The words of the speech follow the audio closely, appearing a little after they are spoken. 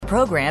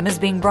program is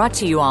being brought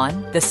to you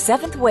on the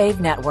Seventh Wave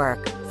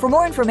Network. For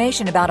more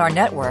information about our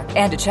network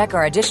and to check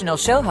our additional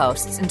show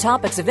hosts and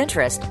topics of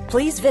interest,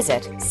 please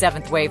visit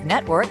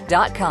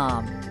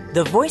seventhwavenetwork.com.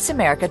 The Voice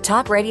America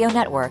Talk Radio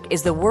Network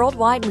is the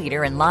worldwide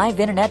leader in live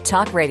Internet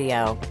talk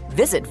radio.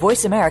 Visit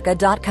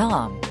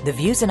voiceamerica.com. The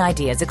views and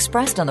ideas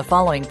expressed on the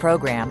following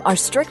program are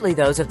strictly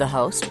those of the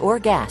host or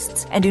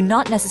guests and do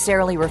not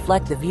necessarily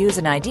reflect the views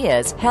and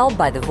ideas held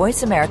by the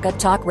Voice America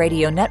Talk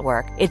Radio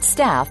Network, its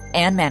staff,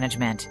 and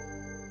management.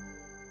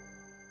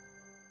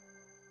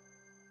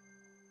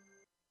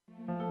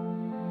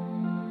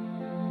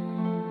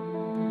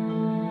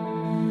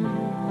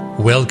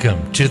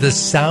 Welcome to the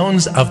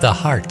Sounds of the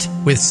Heart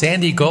with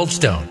Sandy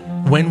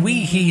Goldstone. When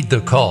we heed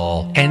the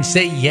call and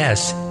say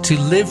yes to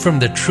live from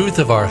the truth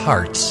of our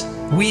hearts,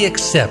 we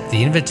accept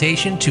the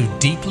invitation to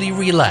deeply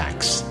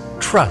relax,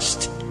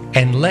 trust,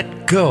 and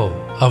let go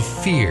of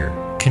fear,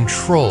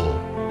 control,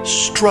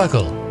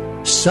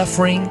 struggle,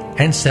 suffering,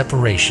 and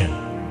separation.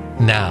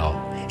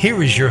 Now,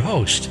 here is your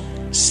host,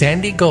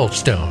 Sandy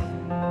Goldstone.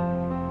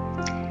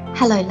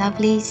 Hello,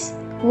 lovelies.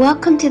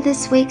 Welcome to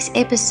this week's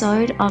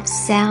episode of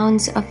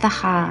Sounds of the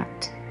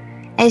Heart.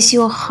 As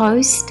your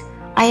host,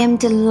 I am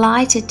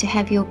delighted to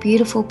have your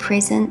beautiful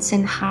presence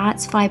and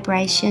heart's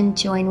vibration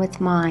join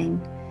with mine.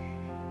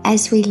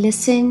 As we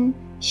listen,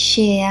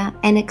 share,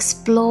 and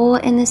explore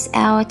in this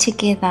hour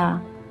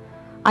together,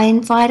 I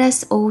invite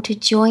us all to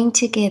join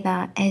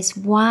together as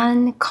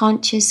one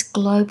conscious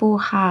global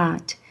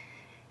heart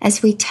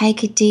as we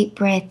take a deep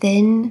breath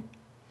in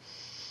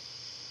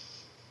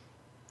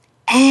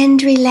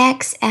and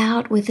relax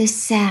out with a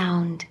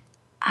sound,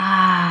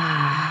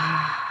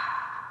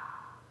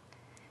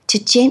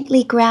 to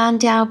gently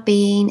ground our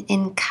being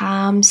in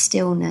calm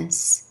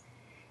stillness,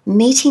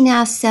 meeting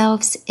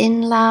ourselves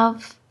in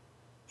love,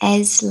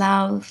 as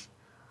love,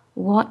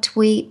 what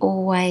we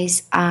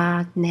always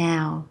are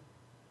now.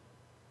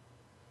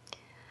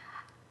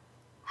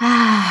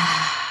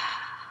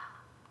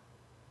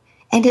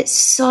 And it's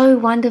so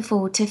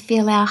wonderful to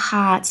feel our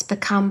hearts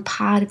become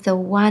part of the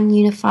one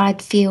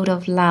unified field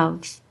of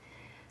love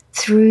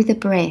through the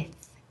breath.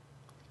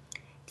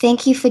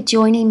 Thank you for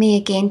joining me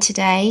again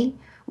today.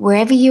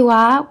 Wherever you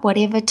are,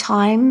 whatever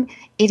time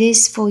it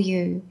is for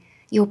you,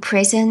 your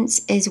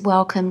presence is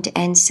welcomed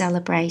and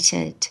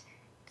celebrated.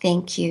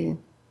 Thank you.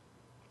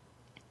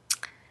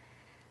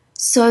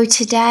 So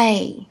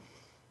today,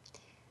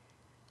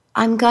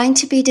 I'm going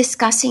to be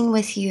discussing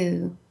with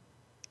you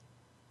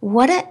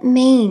what it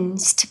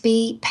means to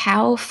be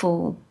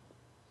powerful.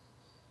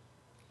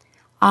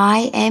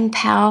 I am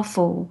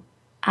powerful,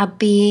 a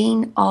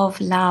being of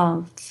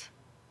love.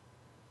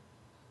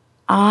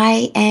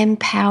 I am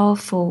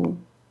powerful,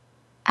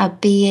 a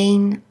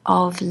being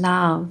of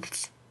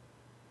love.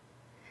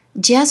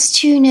 Just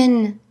tune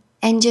in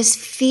and just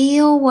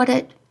feel what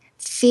it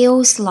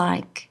feels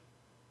like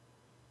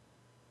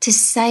to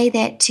say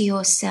that to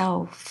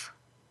yourself.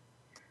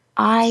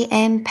 I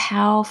am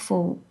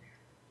powerful,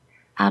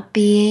 a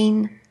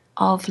being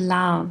of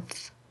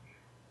love.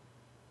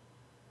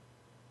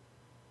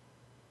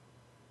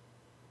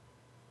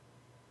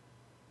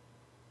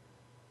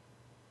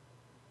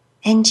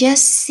 And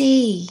just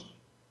see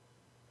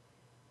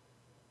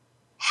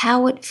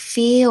how it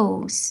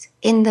feels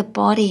in the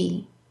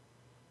body,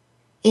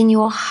 in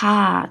your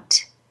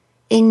heart,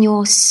 in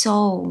your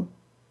soul,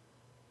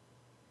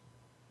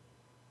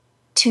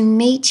 to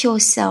meet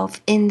yourself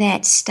in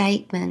that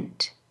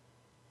statement.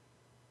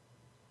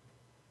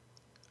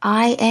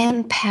 I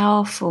am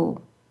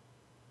powerful,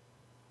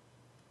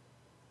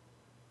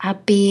 a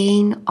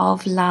being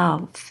of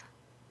love.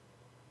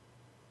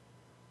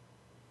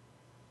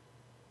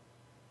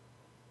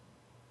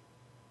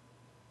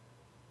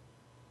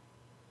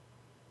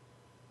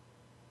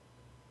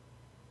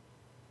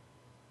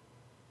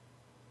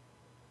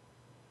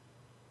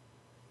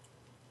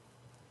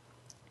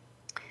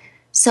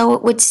 So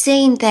it would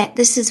seem that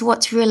this is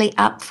what's really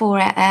up for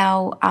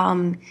our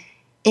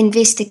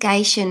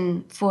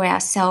investigation for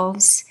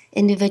ourselves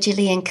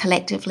individually and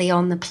collectively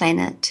on the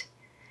planet.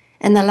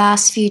 In the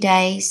last few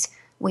days,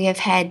 we have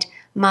had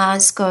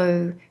Mars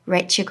go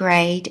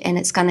retrograde, and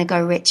it's going to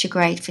go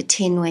retrograde for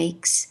 10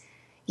 weeks.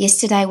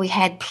 Yesterday we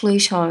had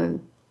Pluto,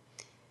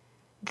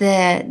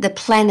 the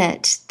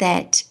planet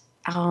that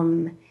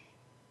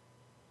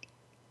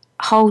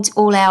holds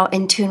all our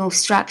internal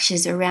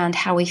structures around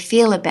how we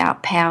feel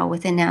about power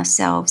within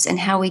ourselves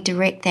and how we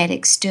direct that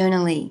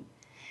externally,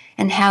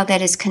 and how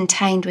that is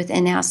contained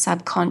within our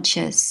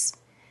subconscious.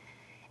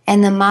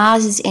 And the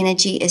Mars's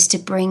energy is to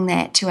bring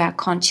that to our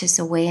conscious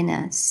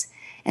awareness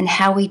and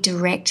how we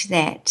direct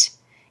that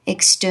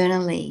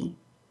externally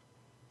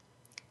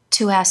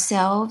to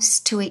ourselves,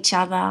 to each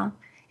other,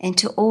 and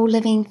to all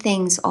living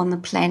things on the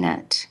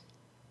planet.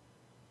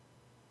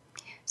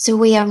 So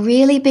we are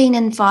really being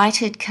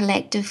invited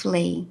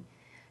collectively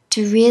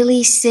to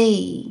really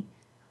see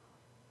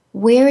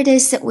where it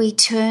is that we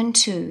turn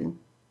to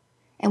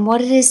and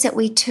what it is that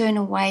we turn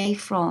away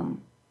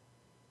from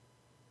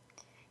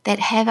that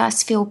have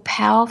us feel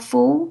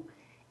powerful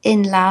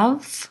in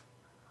love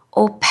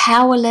or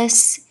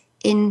powerless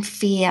in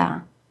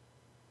fear.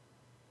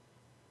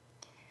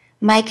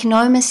 Make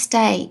no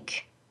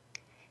mistake,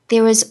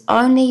 there is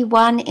only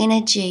one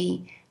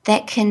energy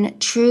that can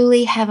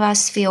truly have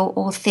us feel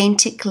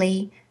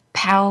authentically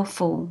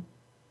powerful,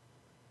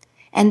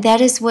 and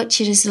that is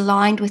which it is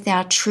aligned with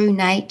our true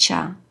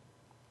nature,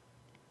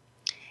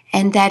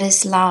 and that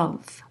is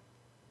love.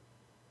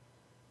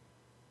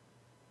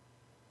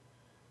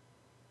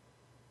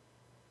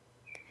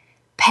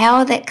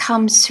 Power that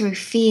comes through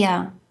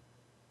fear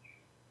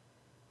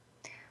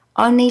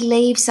only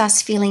leaves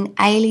us feeling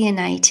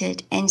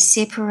alienated and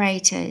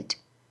separated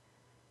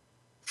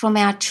from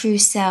our true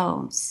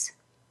selves,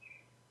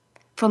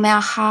 from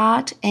our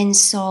heart and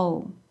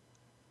soul,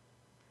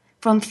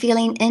 from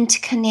feeling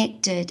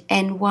interconnected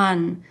and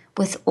one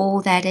with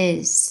all that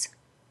is.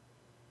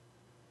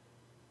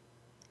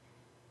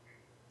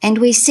 And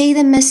we see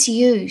the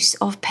misuse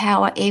of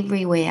power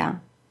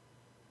everywhere,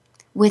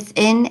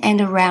 within and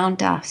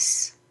around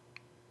us.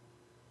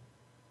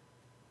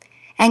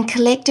 And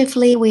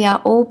collectively we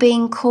are all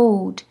being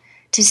called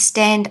to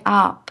stand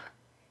up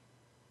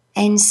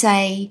and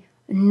say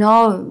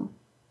no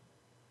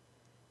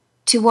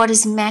to what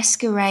is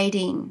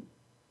masquerading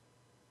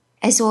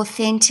as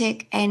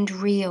authentic and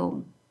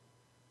real,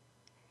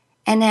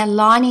 and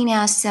aligning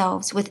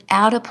ourselves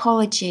without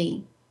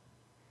apology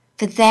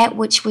for that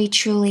which we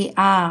truly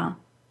are: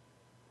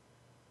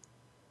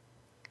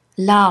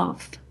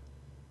 love,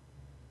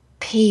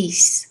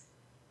 peace,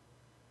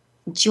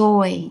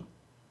 joy,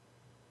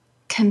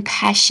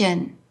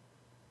 compassion,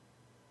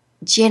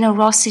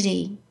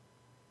 generosity,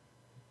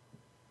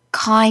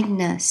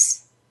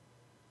 kindness,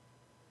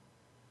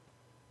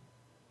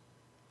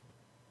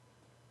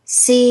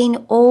 seeing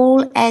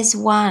all as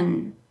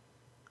one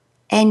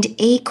and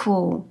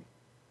equal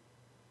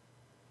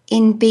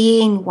in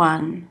being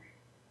one.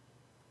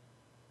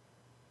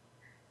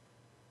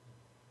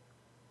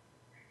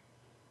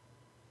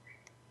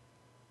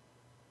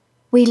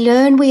 We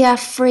learn we are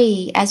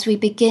free as we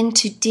begin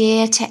to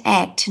dare to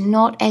act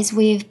not as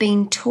we have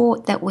been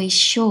taught that we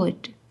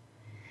should,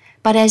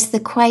 but as the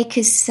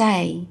Quakers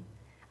say,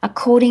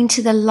 according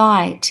to the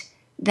light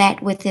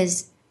that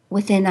is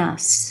within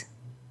us.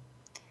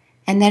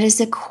 And that is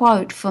a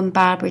quote from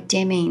Barbara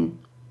Deming.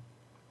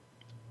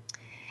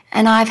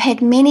 And I've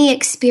had many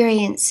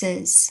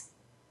experiences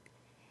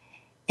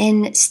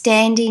in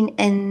standing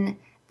in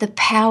the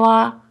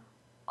power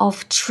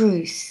of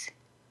truth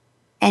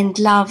and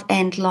love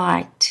and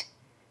light,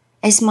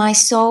 as my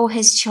soul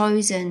has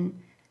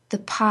chosen the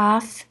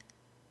path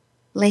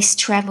less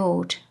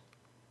travelled,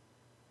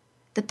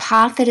 the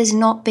path that has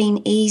not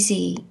been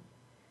easy,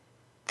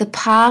 the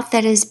path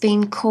that has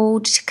been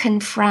called to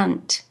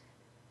confront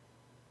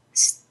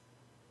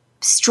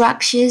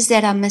structures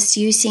that are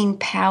misusing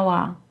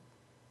power,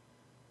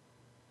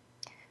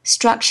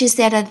 structures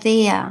that are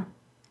there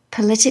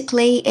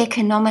politically,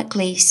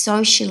 economically,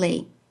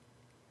 socially,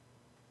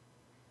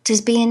 to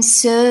be in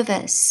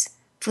service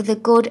for the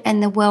good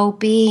and the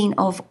well-being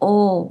of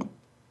all,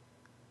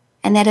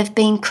 and that have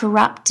been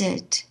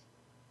corrupted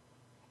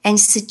and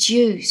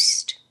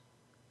seduced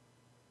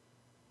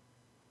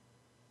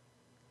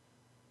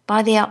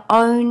by their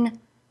own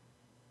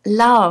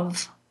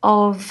love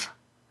of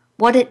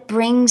what it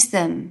brings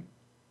them,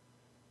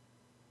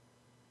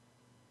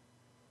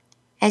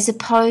 as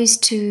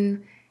opposed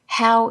to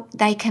how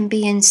they can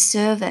be in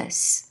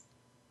service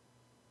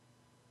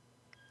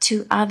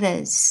to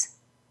others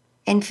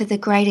and for the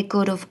greater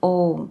good of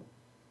all.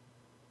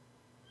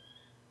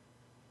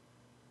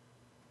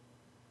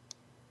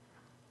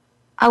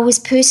 I was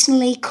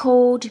personally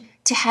called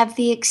to have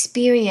the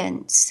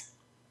experience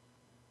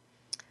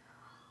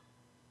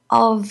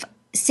of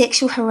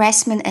sexual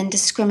harassment and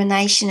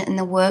discrimination in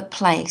the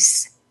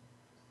workplace,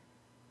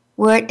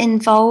 where it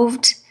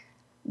involved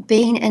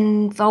being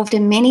involved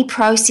in many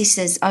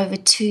processes over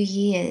 2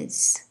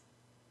 years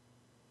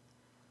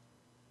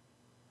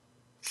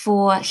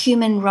for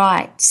human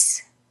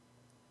rights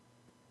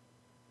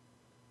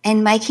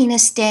and making a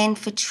stand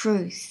for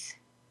truth,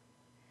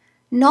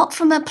 not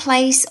from a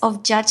place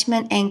of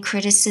judgment and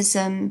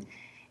criticism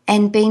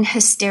and being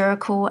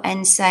hysterical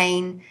and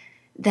saying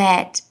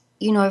that,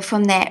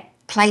 from that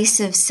place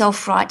of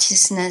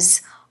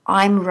self-righteousness,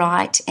 I'm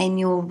right and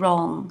you're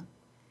wrong.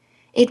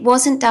 It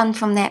wasn't done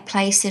from that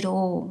place at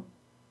all.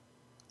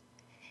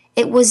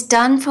 It was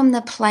done from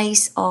the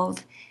place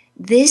of,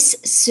 this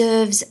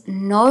serves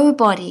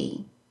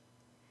nobody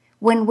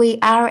when we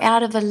are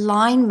out of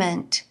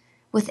alignment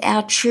with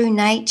our true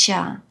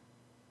nature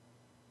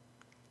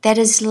that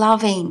is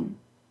loving.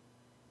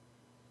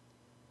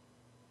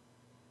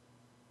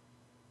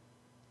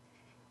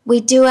 We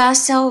do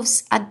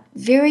ourselves a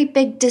very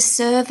big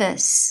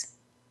disservice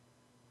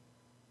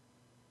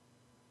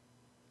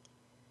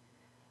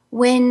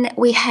when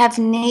we have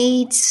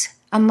needs,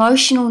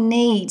 emotional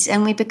needs,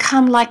 and we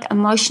become like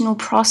emotional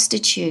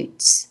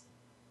prostitutes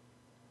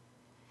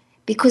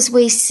because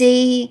we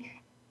see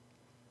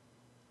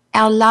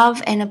our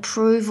love and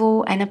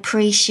approval and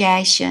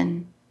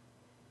appreciation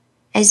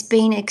as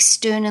being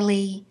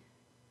externally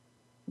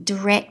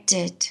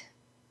directed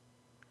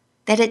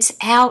that it's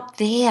out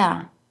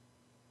there.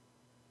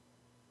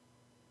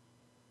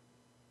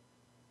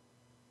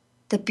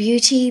 The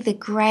beauty, the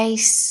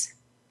grace,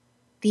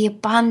 the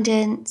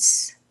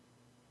abundance,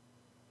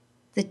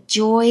 the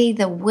joy,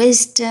 the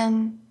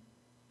wisdom,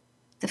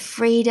 the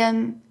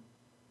freedom.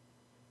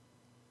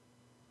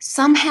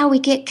 Somehow we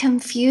get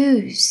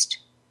confused.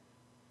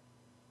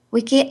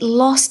 We get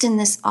lost in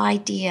this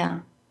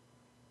idea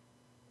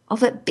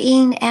of it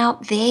being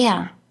out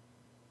there.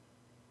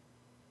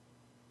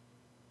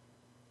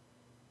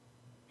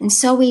 And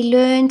so we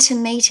learn to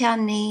meet our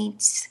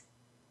needs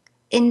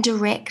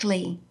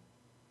indirectly.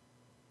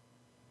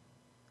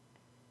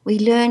 We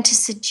learn to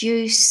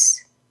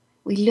seduce.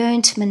 We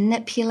learn to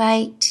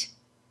manipulate.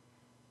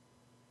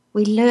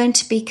 We learn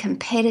to be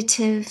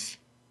competitive.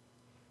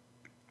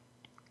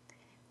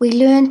 We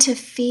learn to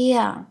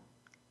fear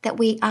that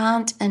we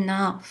aren't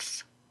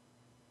enough.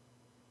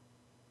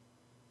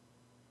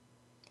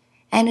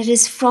 And it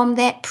is from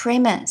that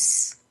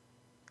premise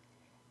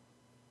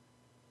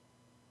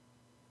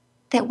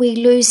that we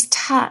lose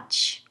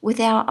touch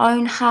with our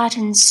own heart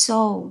and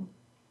soul,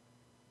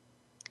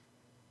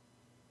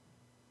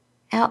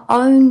 our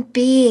own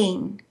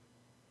being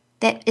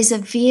that is a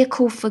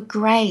vehicle for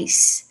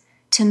grace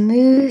to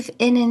move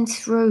in and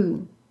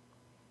through,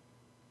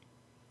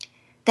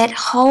 that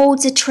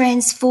holds a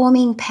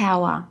transforming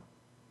power,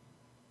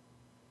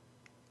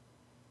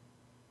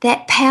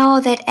 that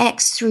power that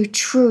acts through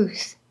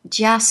truth,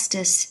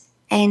 justice,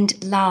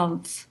 and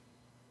love.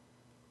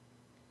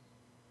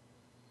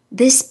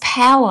 This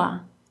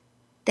power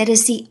that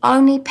is the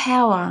only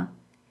power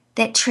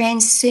that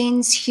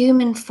transcends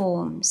human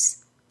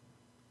forms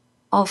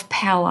of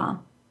power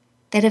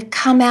that have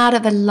come out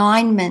of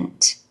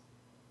alignment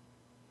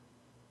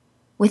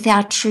with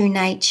our true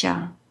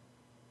nature.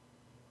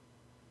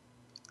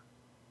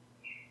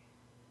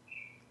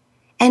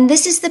 And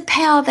this is the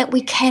power that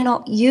we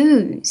cannot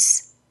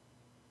use.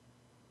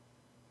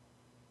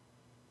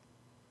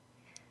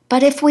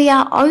 But if we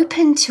are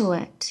open to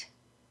it,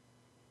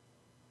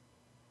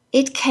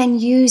 it can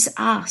use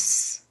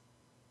us.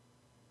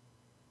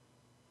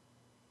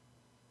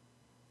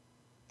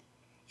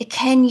 It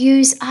can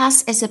use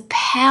us as a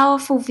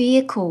powerful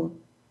vehicle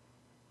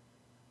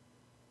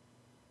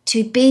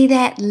to be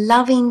that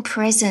loving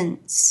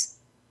presence,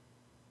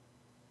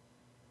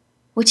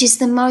 which is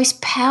the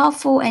most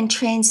powerful and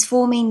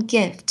transforming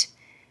gift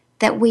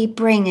that we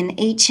bring in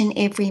each and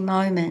every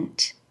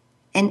moment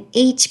and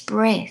each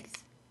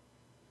breath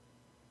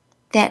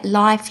that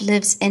life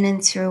lives in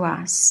and through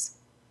us.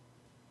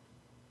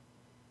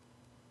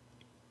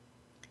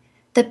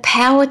 The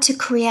power to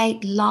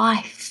create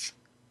life.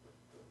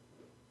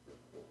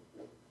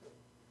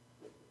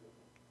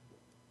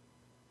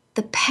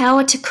 The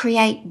power to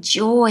create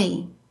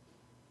joy.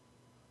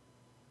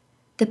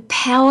 The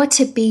power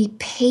to be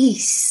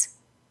peace.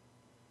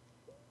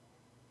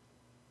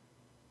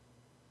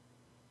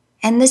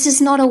 And this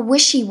is not a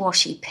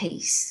wishy-washy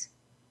peace.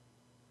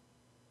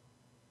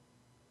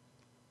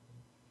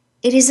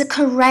 It is a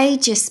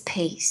courageous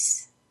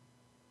peace.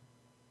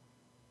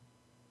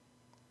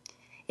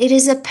 It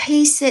is a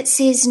peace that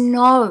says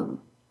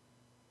no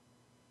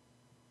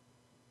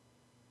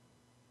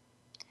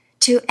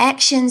to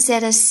actions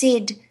that are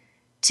said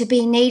to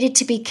be needed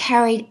to be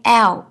carried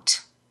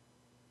out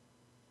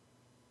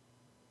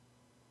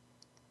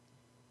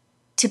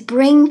to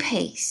bring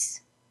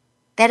peace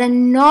that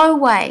in no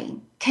way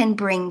can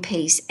bring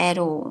peace at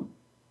all.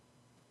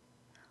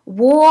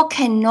 War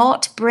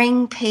cannot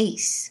bring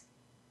peace.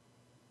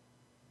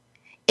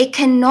 It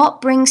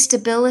cannot bring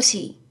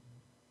stability.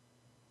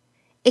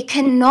 It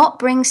cannot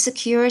bring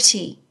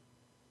security.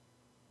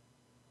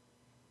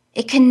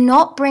 It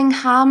cannot bring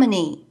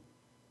harmony.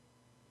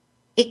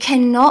 It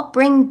cannot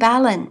bring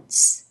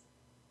balance.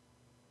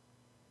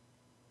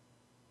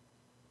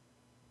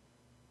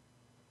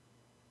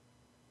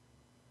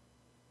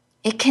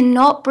 It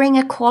cannot bring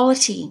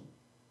equality.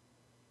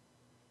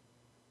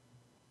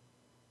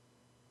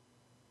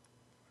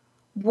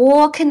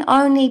 War can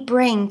only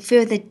bring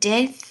further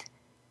death,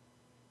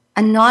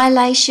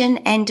 annihilation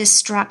and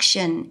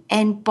destruction,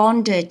 and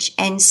bondage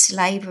and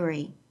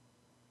slavery.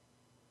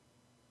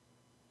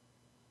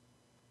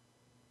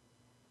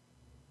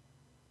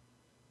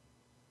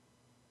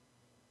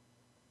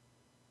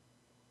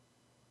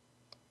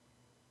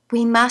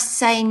 We must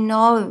say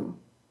no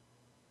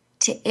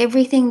to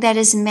everything that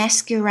is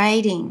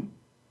masquerading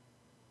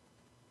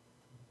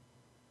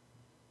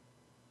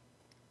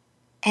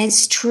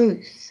as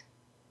truth.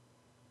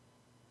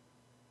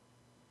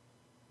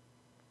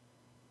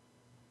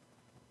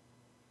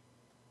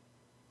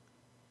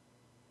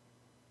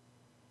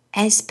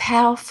 As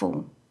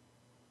powerful.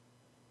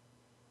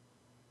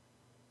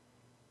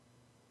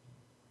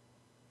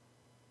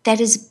 That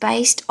is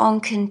based on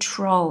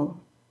control.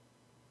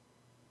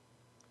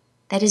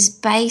 That is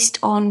based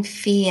on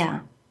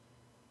fear.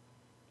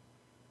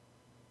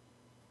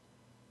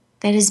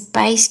 That is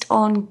based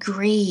on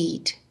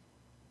greed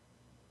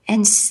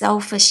and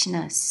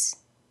selfishness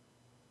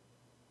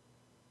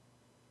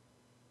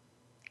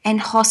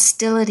and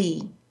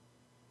hostility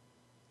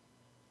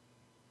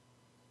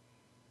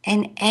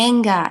and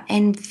anger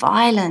and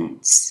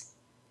violence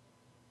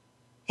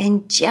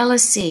and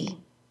jealousy.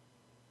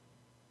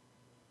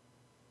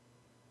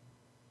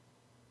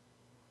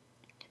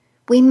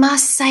 We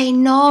must say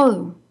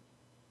no.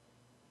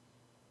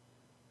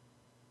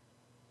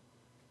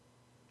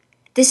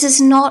 This is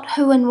not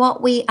who and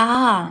what we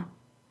are.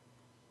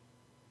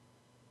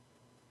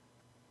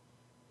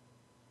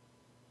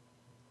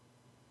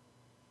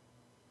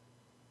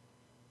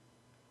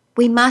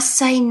 We must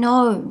say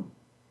no,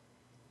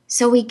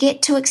 so we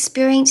get to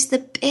experience the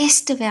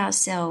best of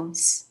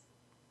ourselves,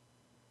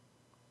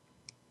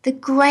 the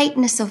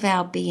greatness of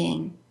our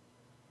being,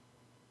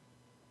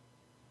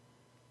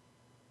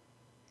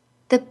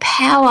 the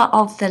power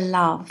of the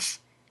love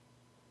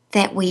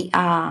that we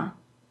are,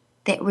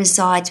 that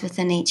resides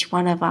within each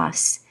one of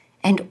us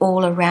and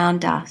all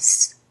around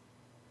us.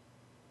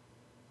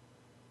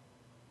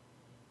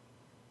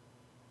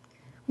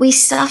 We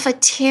suffer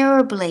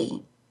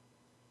terribly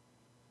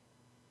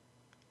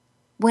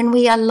when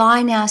we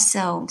align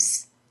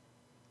ourselves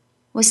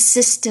with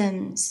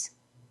systems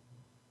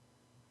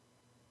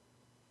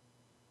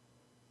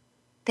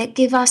that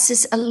give us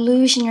this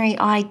illusionary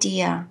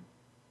idea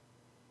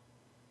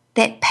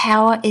that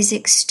power is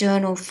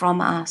external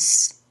from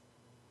us.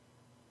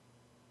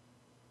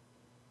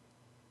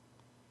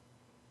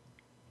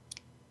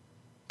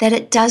 That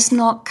it does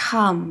not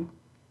come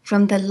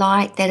from the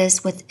light that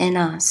is within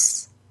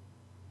us.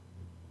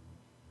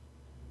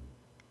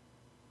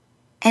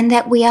 And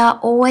that we are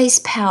always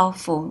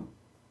powerful.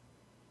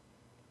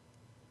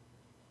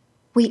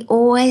 We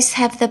always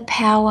have the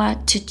power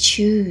to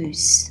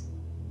choose.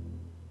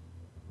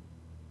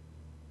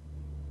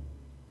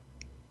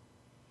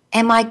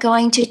 Am I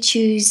going to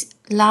choose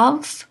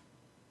love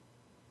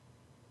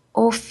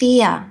or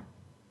fear?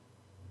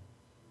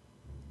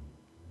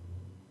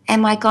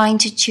 Am I going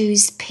to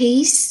choose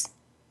peace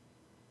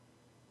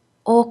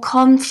or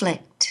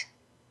conflict?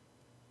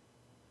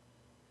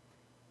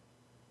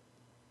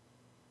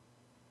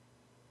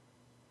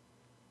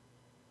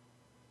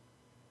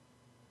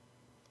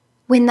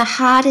 When the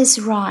heart is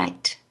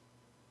right,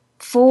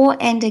 for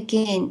and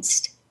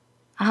against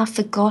are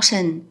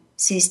forgotten,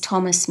 says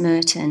Thomas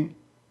Merton.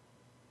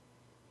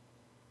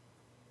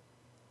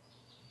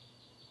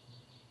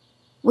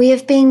 We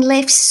have been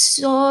left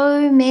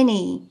so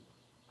many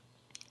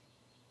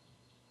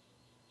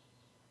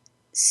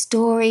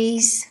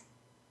stories,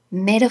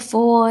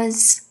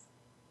 metaphors,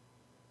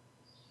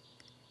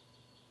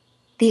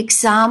 the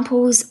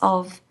examples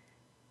of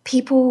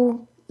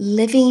people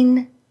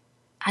living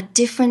a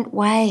different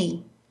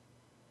way.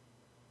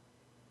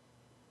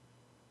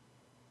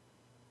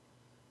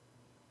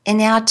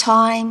 In our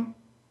time,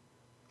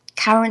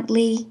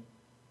 currently,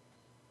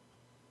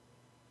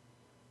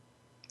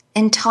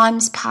 in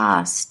times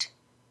past,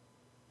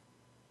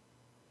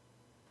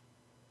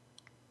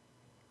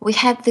 we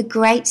have the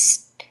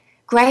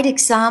great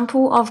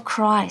example of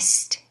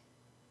Christ.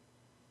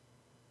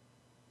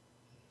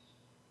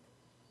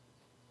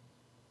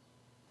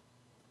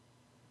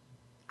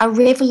 A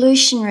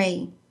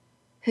revolutionary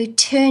who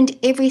turned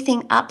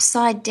everything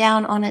upside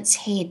down on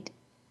its head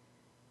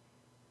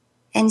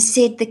and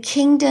said the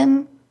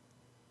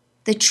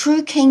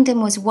true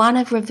kingdom was one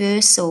of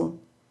reversal.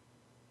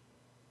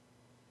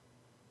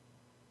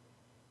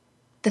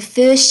 The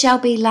first shall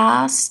be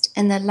last,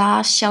 and the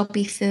last shall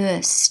be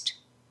first.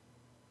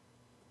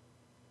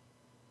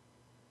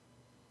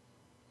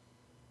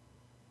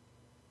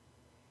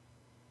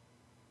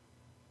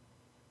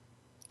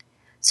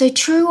 So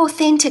true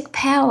authentic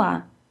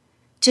power,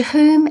 to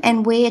whom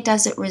and where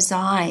does it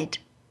reside?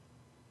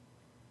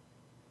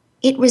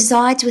 It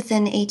resides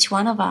within each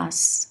one of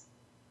us.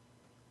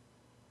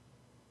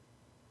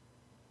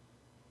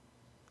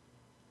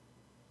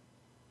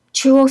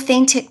 True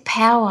authentic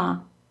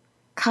power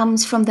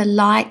comes from the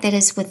light that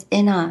is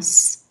within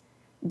us,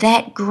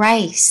 that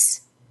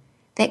grace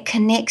that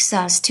connects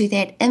us to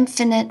that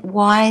infinite,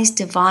 wise,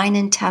 divine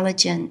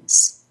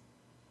intelligence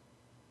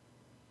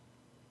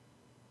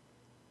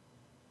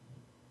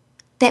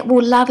that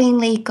will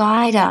lovingly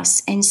guide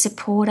us and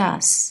support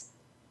us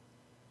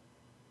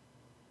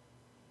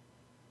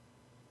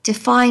to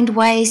find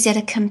ways that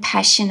are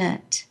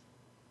compassionate,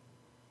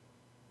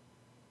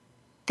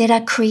 that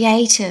are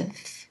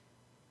creative,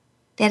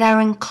 that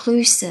are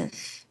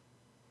inclusive,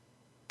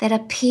 that are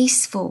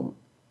peaceful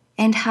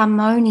and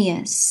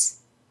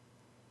harmonious,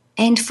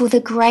 and for the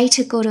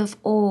greater good of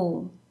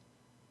all,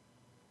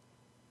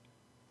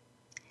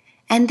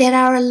 and that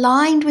are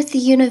aligned with the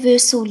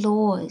universal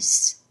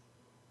laws.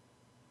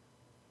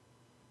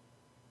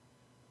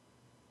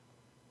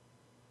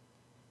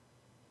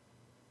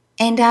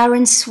 And are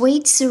in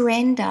sweet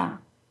surrender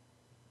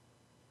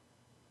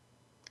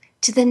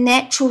to the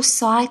natural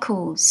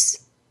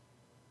cycles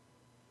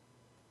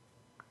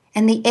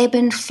and the ebb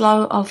and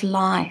flow of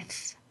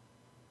life.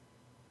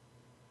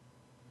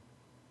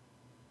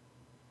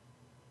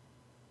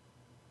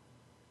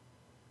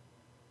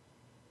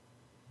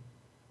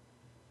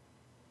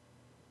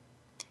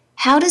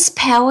 How does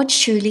power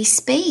truly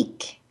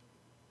speak?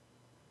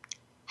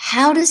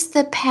 How does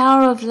the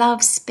power of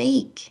love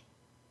speak?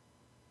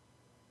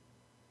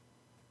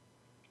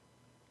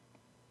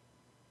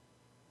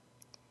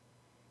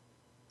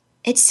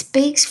 It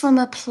speaks from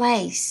a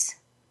place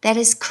that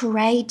is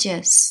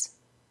courageous,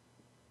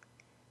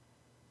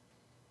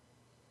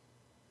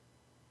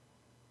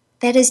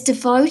 that is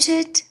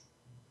devoted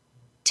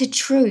to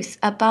truth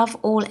above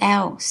all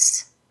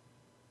else.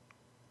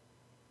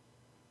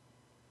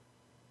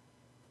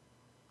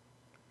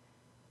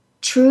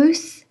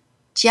 Truth,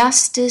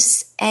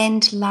 justice,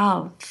 and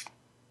love.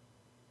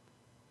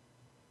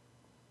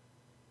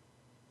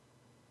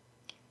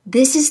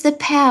 This is the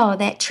power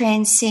that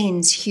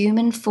transcends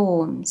human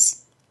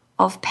forms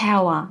of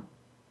power.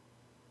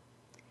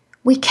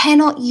 We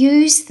cannot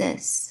use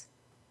this,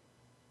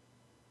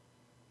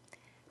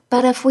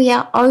 but if we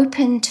are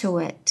open to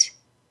it,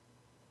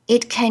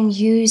 it can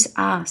use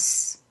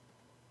us.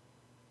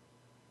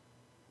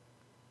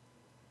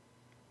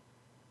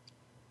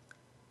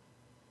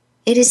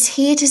 It is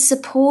here to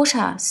support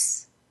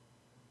us,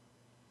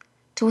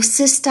 to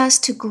assist us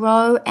to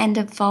grow and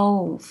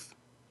evolve.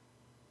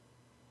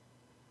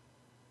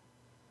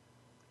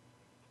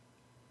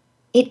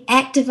 It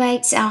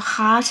activates our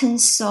heart and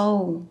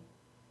soul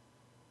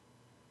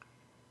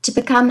to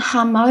become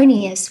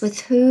harmonious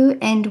with who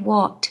and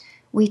what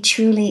we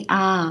truly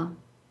are.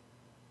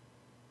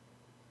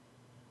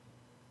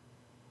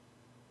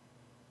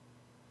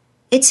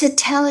 Its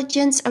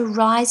intelligence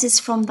arises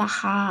from the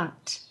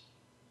heart.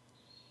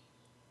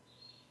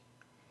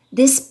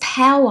 This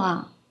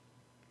power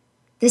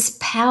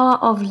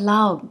of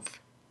love,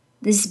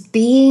 this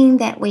being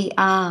that we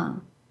are,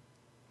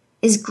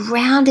 is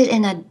grounded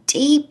in a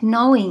deep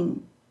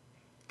knowing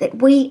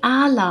that we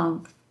are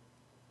love.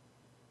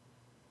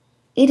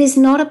 It is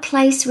not a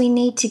place we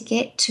need to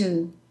get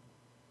to.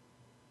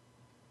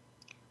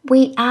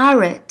 We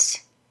are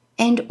it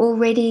and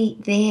already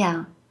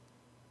there.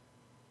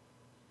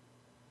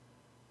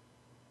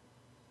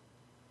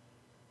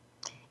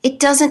 It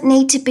doesn't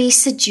need to be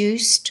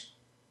seduced.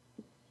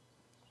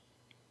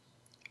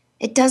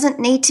 It doesn't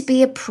need to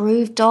be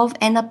approved of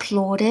and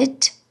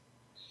applauded.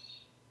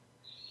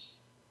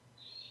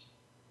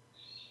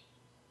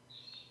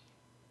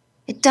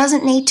 It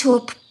doesn't need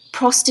to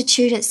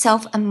prostitute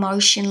itself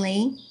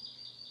emotionally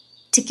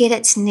to get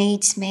its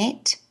needs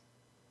met.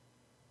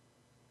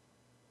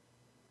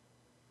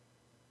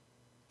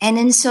 And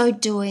in so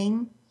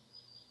doing,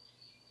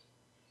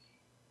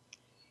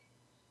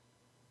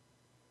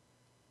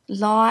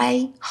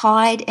 lie,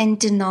 hide, and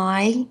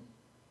deny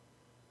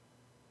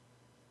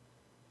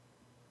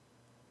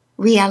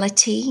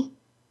reality,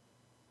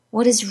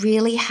 what is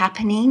really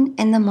happening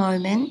in the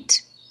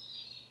moment,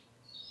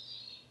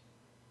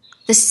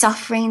 the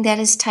suffering that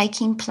is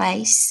taking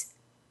place,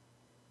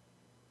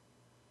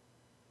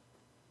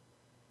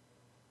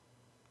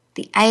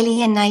 the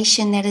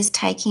alienation that is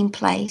taking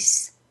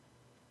place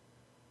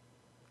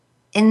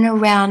in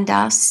and around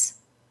us,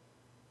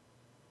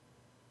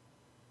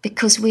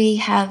 because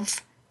we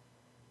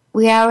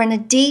are in a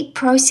deep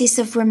process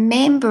of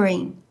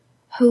remembering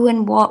who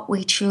and what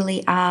we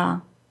truly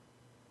are.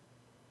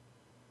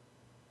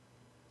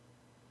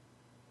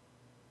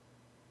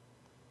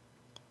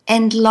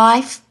 And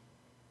life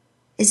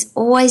is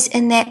always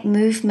in that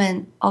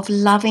movement of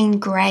loving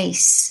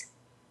grace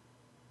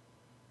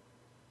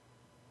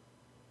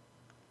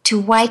to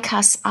wake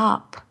us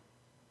up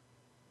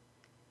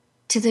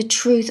to the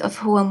truth of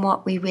who and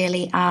what we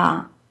really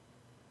are.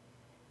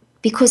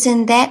 Because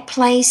in that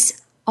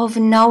place of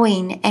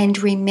knowing and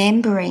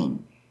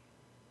remembering,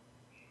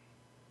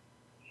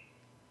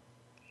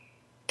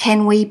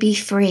 can we be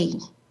free?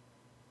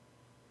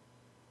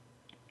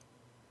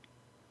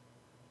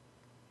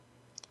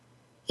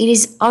 It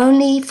is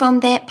only from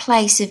that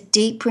place of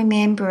deep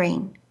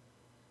remembering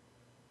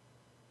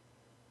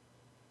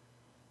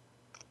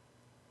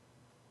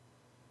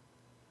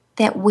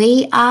that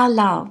we are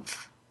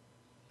love,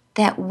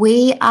 that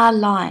we are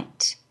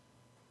light,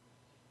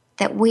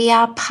 that we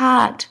are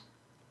part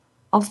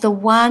of the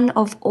one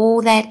of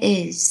all that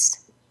is.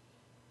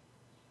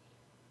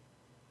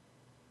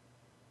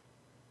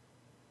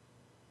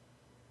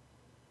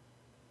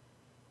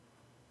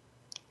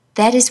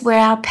 That is where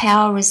our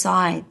power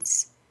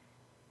resides.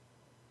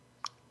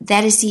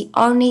 That is the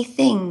only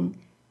thing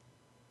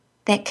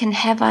that can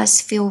have us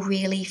feel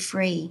really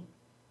free.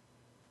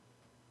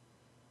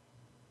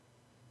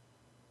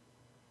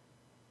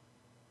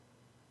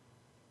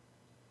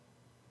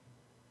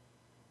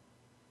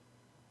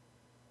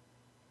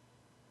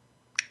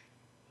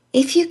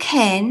 If you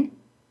can,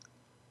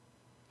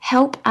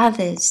 help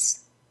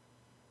others.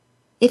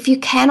 If you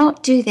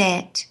cannot do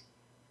that,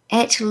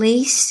 at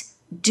least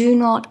do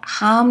not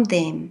harm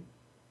them.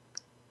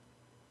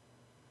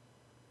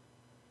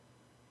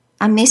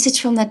 A message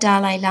from the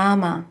Dalai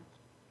Lama.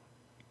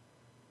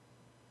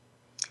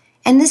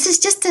 And this is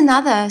just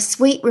another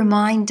sweet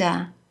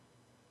reminder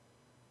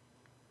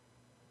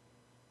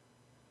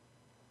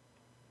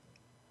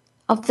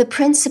of the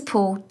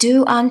principle,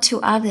 do unto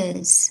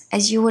others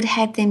as you would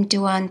have them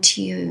do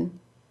unto you.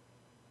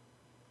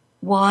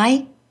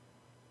 Why?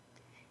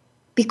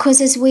 Because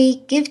as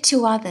we give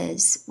to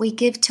others, we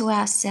give to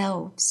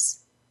ourselves.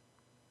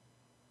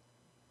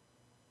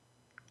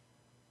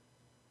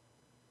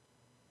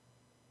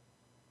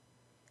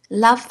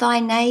 Love thy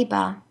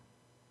neighbor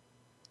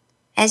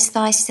as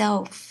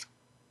thyself.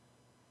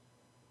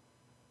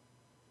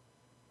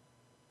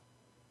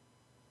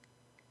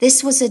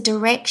 This was a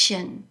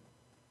direction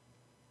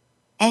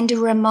and a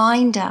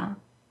reminder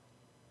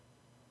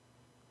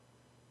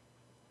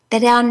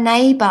that our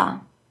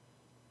neighbor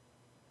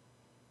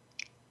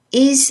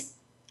is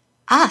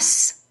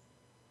us.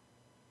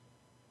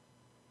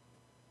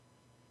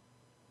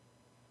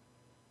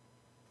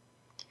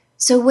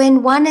 So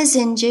when one is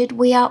injured,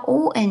 we are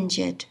all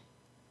injured.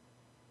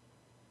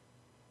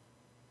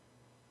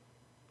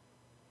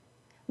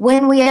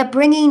 When we are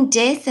bringing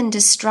death and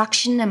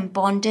destruction and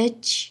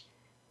bondage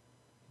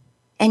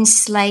and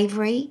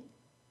slavery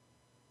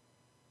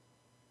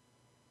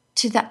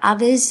to the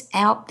others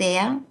out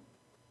there,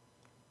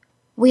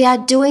 we are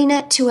doing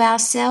it to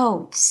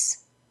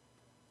ourselves.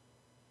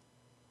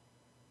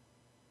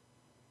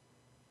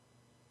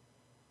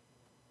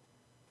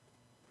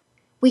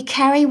 We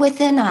carry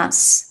within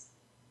us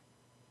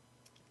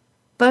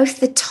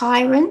both the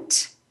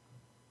tyrant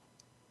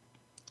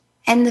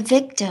and the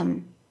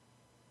victim.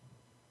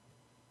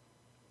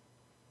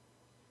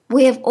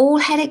 We have all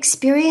had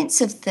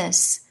experience of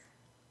this,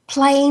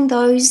 playing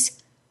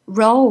those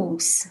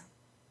roles.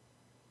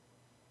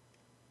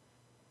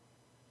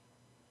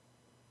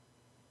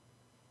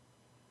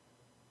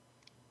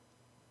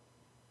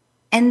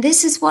 And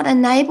this is what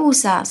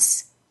enables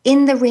us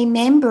in the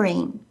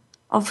remembering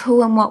of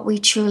who and what we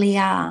truly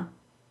are.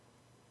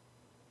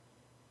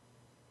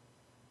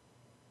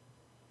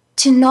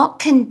 To not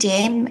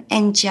condemn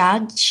and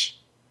judge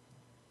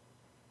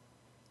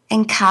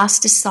and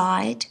cast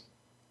aside,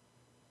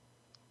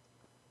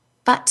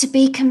 but to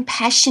be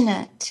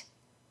compassionate,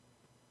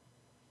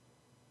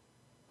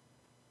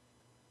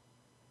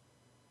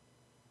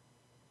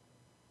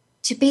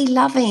 to be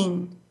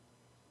loving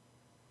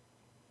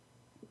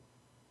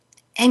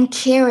and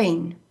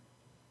caring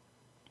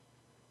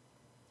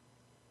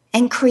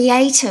and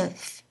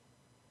creative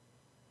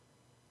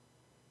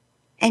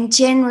and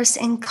generous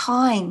and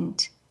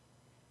kind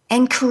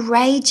and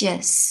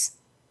courageous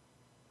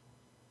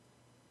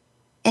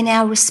in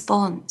our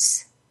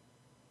response.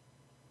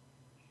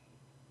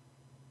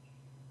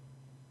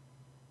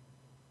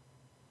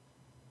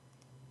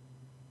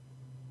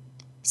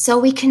 So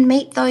we can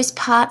meet those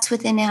parts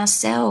within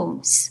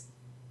ourselves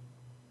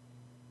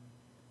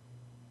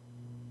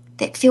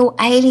that feel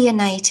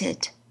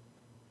alienated,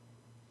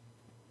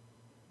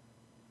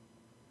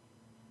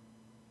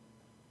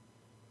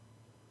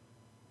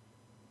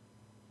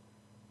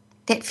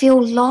 that feel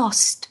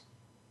lost,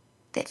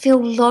 that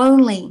feel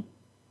lonely,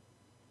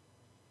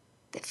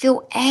 that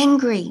feel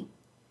angry,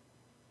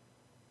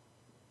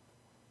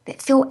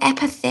 that feel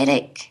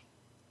apathetic,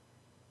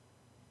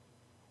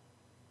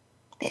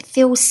 that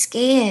feel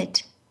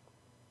scared.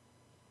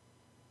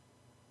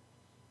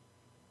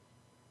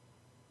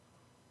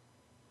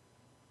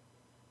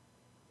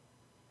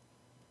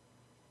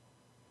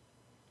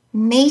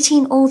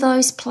 Meeting all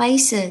those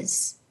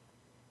places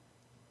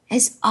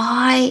as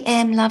I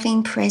am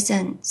loving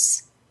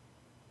presence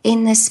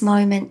in this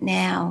moment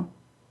now.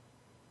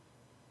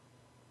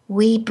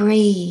 We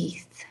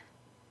breathe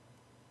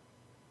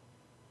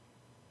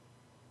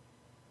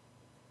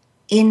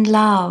in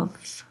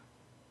love.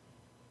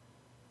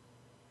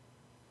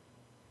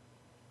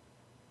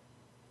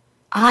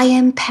 I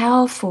am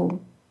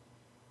powerful,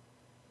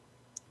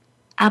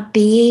 a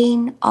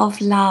being of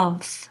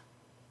love.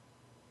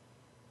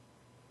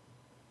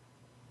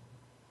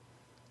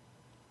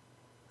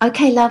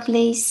 Okay,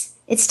 lovelies,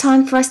 it's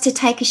time for us to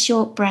take a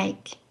short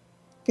break.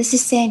 This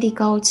is Sandy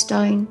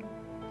Goldstone,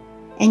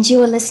 and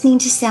you are listening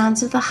to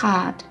Sounds of the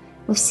Heart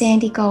with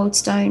Sandy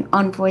Goldstone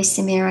on Voice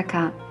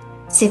America,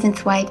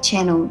 7th Wave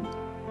Channel.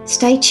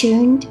 Stay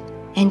tuned,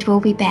 and we'll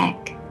be back.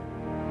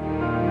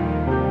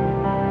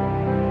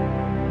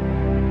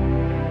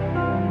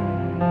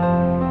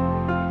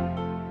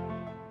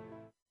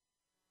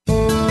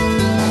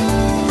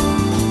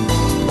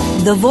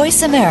 The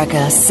Voice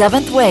America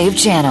 7th Wave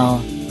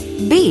Channel.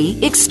 Be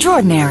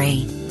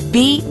extraordinary.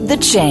 Be the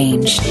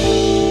change.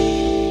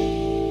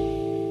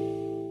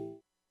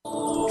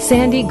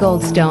 Sandy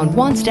Goldstone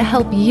wants to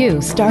help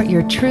you start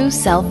your true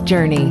self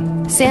journey.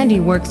 Sandy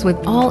works with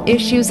all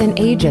issues and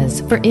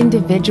ages for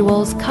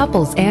individuals,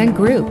 couples, and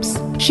groups.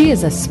 She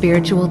is a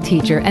spiritual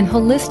teacher and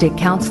holistic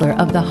counselor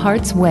of the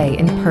Heart's Way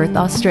in Perth,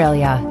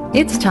 Australia.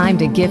 It's time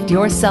to gift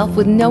yourself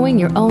with knowing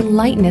your own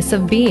lightness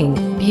of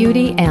being,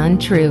 beauty,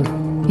 and truth.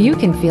 You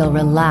can feel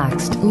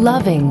relaxed,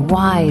 loving,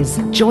 wise,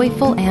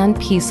 joyful, and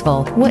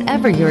peaceful,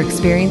 whatever your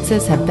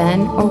experiences have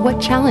been or what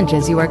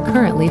challenges you are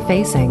currently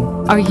facing.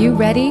 Are you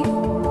ready?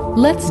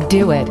 Let's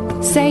do it.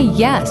 Say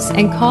yes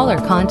and call or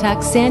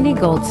contact Sandy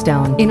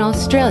Goldstone in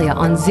Australia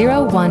on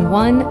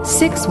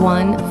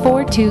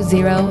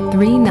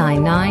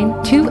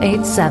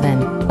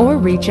 011-61-420-399-287 or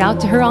reach out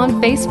to her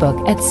on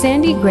Facebook at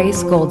Sandy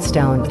Grace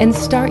Goldstone and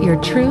start your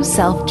true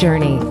self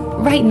journey.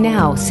 Right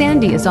now,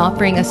 Sandy is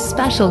offering a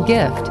special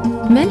gift.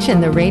 Mention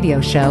the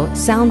radio show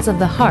Sounds of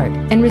the Heart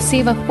and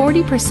receive a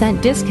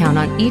 40% discount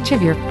on each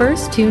of your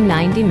first 2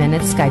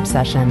 90-minute Skype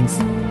sessions.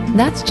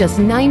 That's just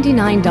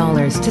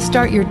 $99 to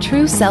start your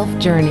true self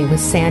journey with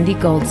Sandy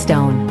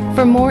Goldstone.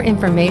 For more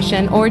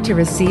information or to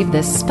receive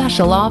this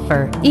special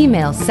offer,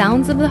 email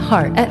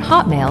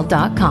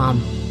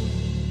soundsoftheheart@hotmail.com.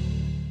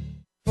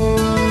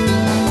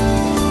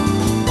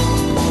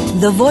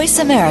 The Voice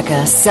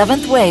America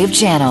 7th Wave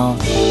Channel.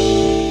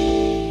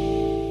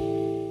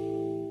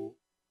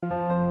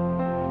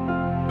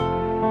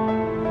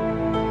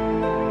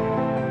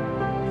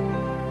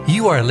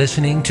 You are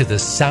listening to the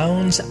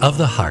Sounds of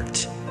the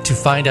Heart. To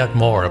find out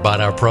more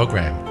about our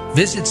program,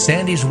 visit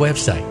Sandy's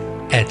website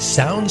at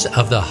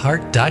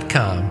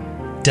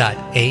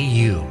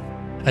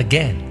soundsoftheheart.com.au.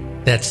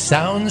 Again, that's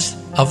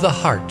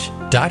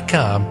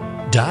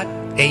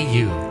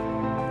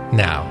soundsoftheheart.com.au.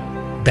 Now,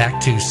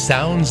 back to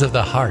Sounds of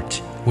the Heart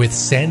with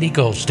Sandy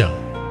Goldstone.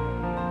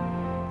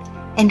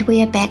 And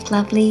we are back,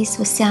 lovelies,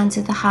 with Sounds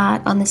of the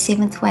Heart on the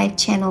 7th Wave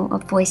Channel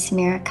of Voice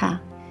America.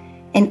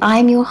 And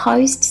I'm your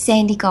host,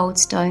 Sandy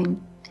Goldstone.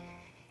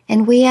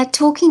 And we are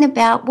talking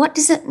about what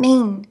does it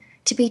mean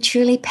to be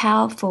truly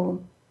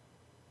powerful?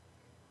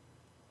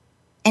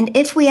 And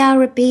if we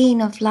are a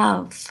being of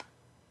love,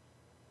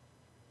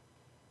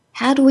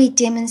 how do we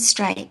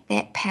demonstrate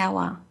that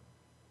power?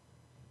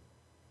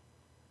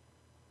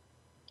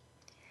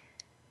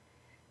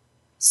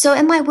 So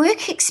in my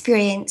work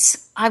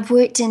experience, I've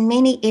worked in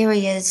many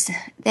areas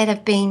that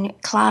have been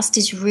classed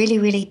as really,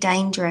 really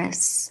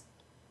dangerous.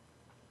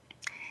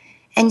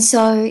 And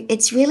so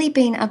it's really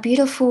been a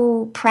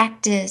beautiful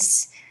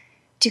practice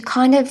to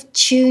kind of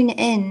tune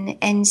in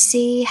and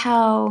see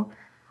how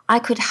I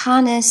could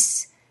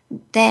harness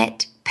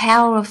that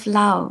power of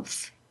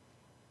love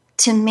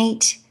to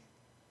meet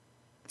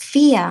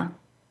fear.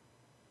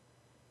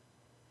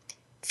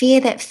 Fear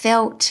that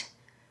felt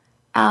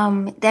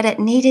that it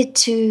needed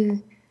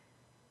to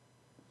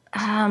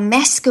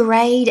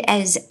masquerade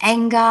as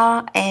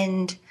anger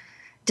and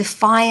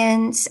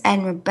defiance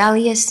and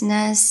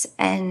rebelliousness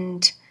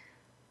and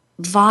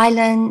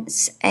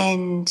violence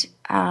and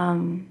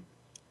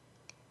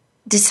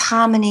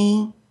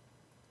disharmony,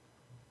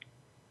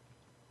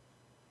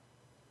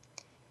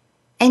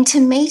 and to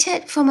meet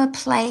it from a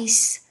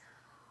place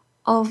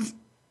of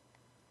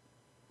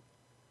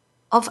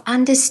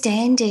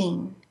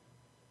understanding,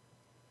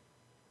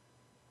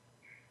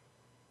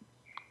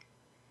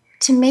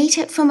 to meet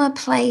it from a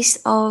place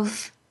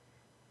of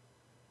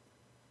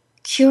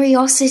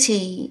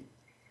curiosity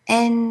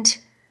and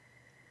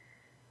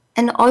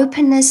an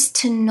openness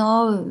to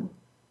know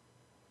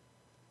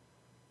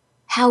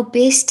how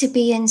best to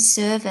be in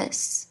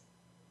service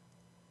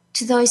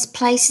to those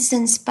places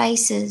and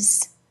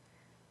spaces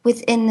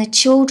within the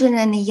children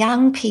and the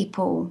young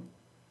people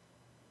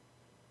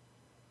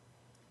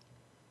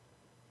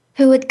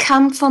who had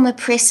come from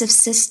oppressive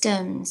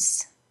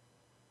systems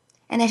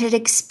and had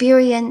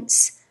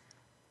experienced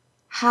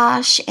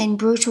harsh and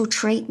brutal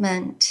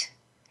treatment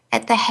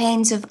at the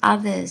hands of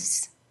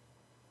others.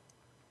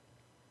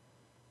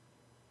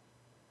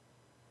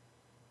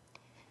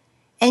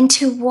 And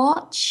to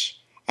watch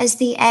as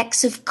the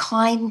acts of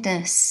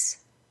kindness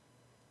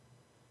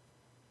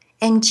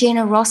and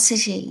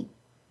generosity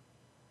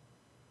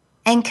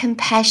and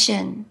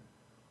compassion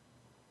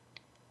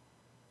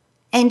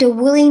and a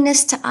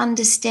willingness to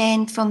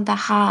understand from the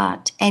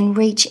heart and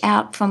reach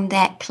out from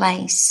that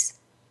place.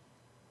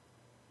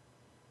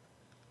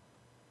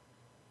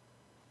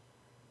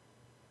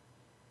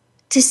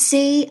 To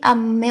see a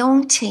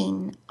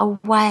melting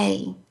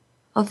away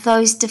of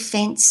those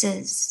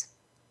defenses,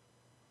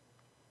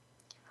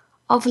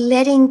 of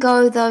letting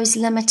go those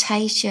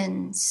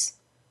limitations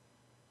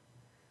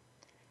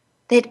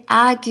that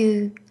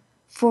argue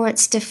for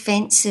its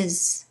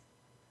defenses,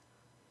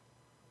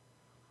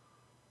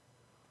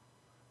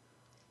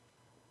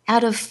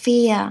 out of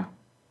fear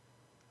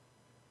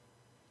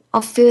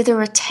of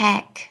further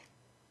attack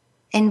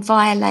and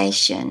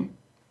violation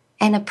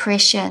and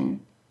oppression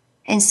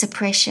and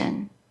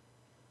suppression.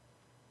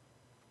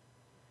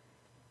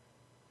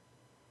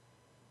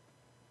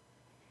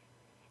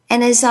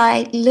 And as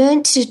I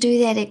learned to do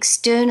that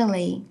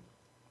externally,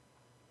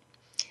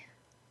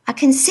 I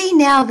can see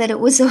now that it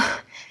was,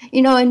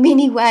 in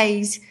many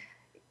ways,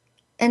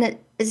 and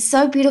it is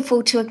so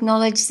beautiful to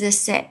acknowledge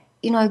this, that,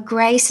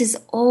 grace is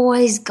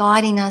always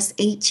guiding us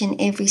each and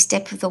every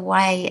step of the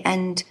way.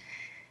 And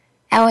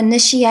our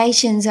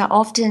initiations are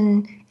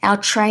often our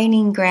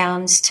training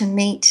grounds to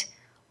meet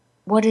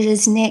what it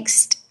is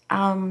next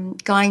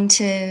going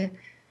to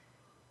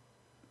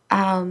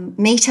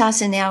meet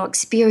us in our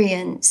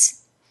experience.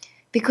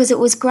 Because it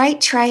was great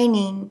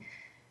training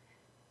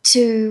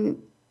to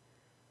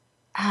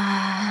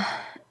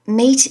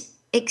meet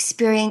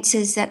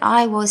experiences that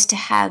I was to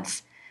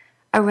have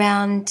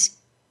around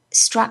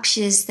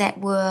structures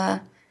that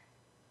were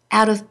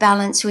out of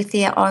balance with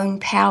their own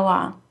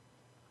power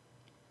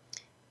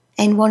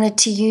and wanted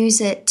to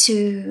use it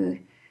to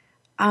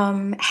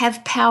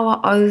have power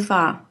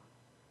over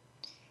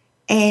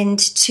and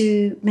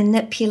to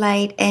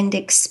manipulate and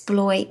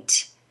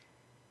exploit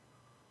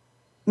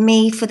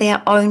me for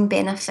their own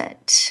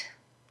benefit,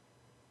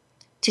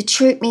 to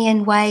treat me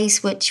in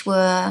ways which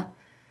were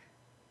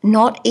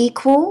not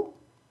equal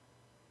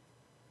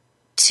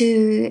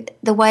to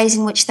the ways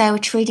in which they were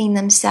treating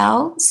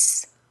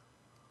themselves,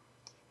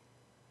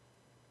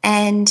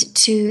 and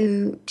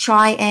to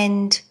try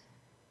and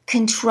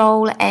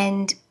control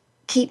and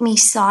keep me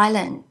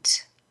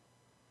silent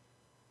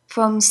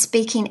from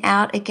speaking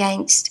out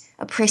against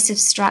oppressive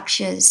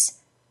structures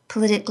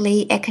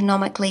politically,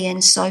 economically,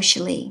 and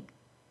socially.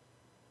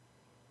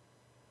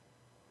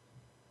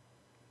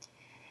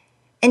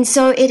 And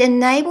so it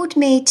enabled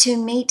me to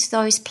meet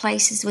those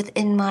places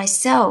within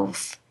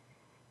myself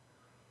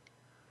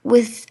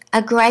with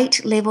a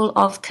great level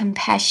of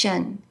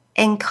compassion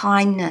and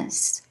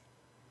kindness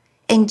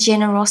and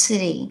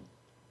generosity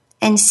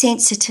and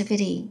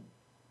sensitivity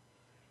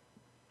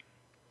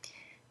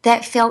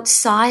that felt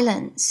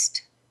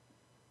silenced,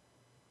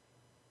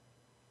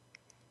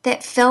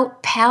 that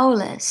felt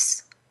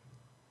powerless,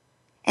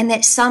 and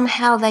that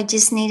somehow they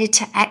just needed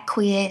to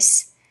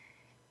acquiesce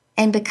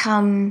and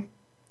become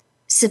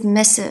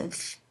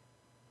submissive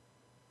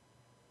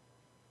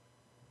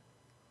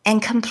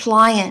and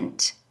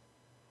compliant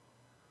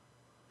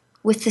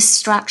with the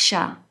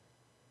structure.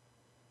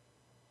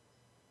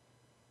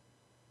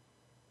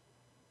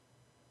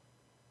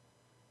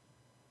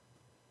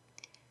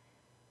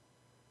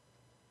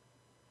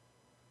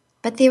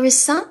 But there is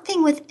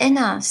something within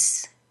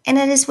us, and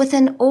it is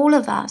within all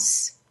of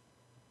us,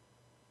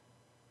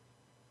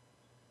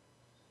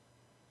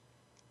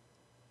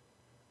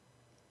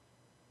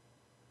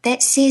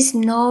 that says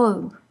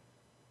no,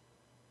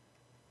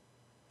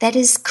 that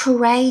is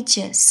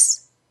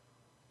courageous,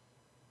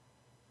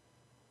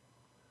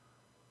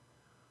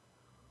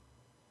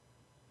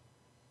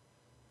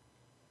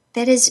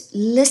 that is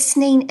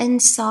listening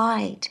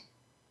inside,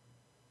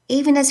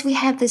 even as we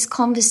have this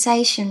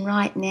conversation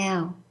right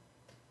now.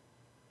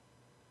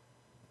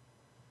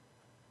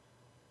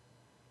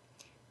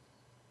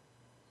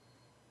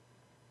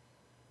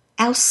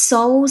 Our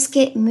souls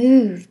get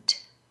moved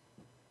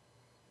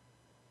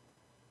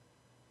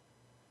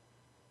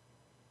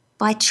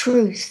by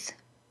truth,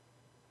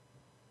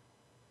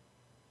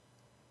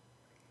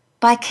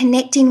 by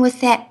connecting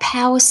with that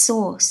power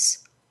source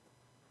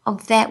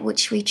of that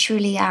which we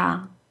truly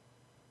are,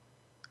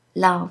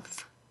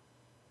 love.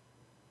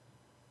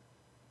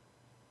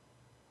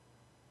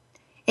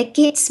 It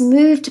gets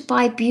moved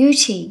by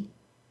beauty,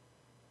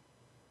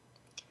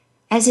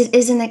 as it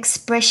is an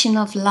expression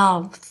of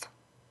love.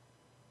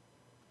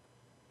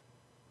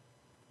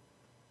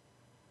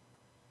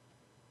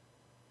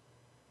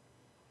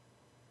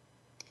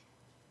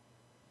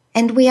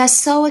 And we are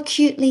so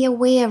acutely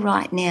aware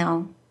right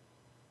now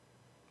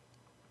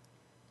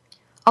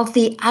of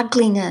the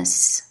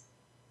ugliness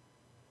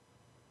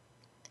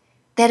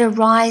that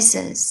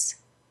arises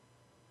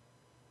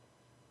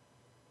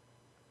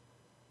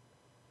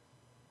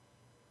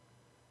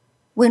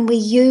when we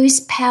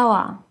use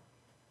power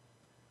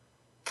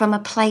from a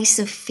place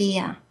of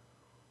fear.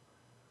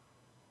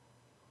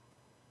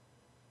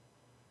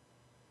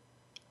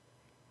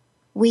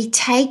 We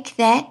take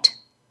that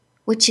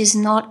which is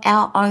not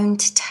our own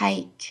to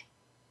take,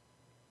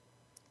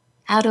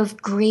 out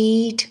of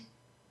greed,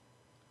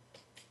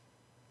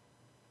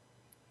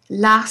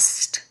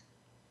 lust,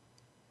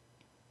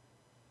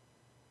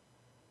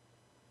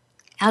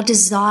 our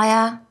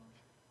desire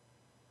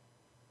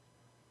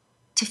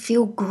to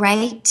feel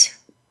great,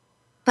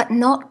 but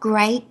not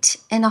great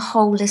in a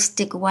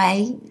holistic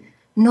way,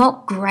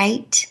 not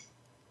great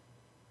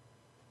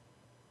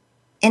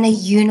in a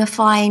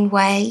unifying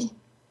way,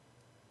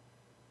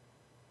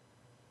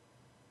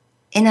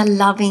 in a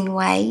loving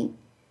way,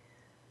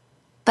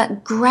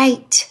 but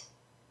great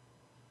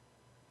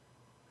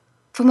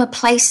from a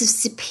place of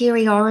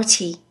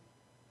superiority,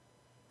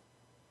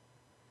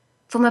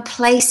 from a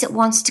place that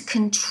wants to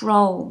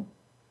control,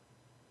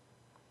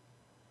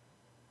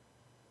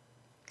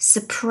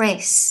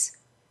 suppress,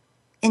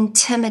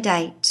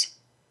 intimidate,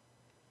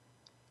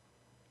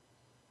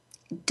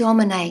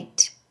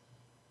 dominate,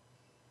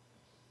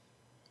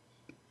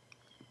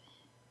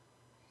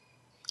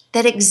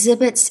 that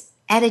exhibits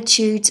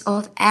attitudes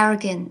of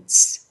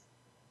arrogance,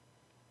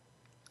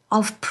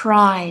 of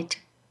pride,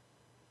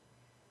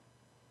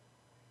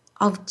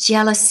 of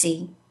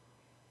jealousy,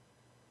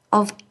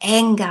 of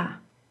anger,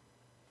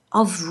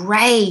 of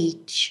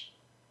rage,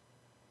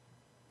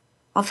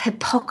 of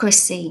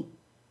hypocrisy.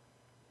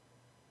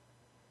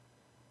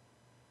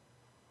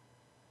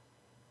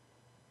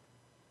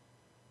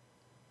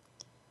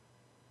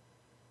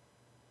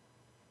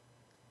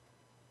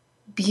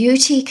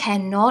 Beauty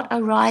cannot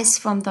arise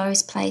from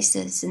those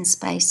places and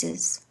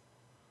spaces.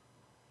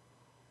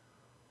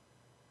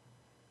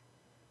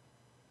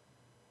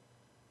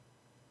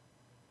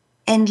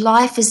 And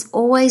life is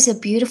always a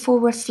beautiful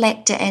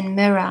reflector and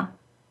mirror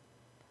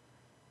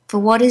for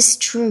what is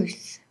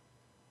truth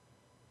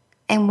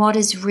and what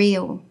is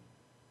real.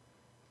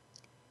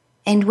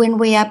 And when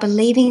we are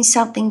believing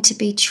something to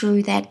be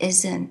true that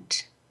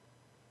isn't.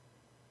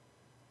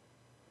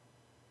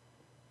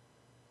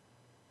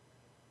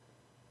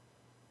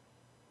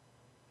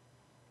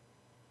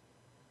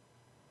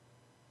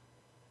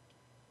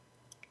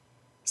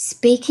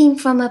 speaking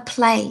from a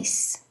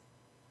place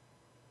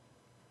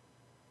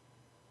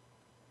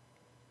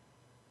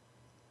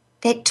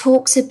that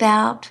talks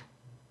about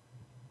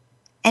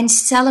and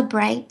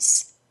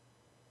celebrates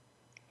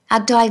our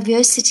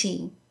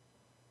diversity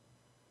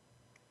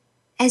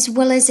as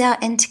well as our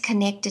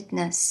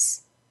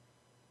interconnectedness.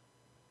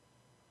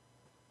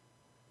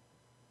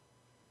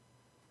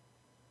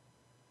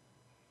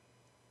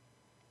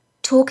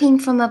 Talking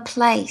from a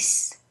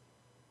place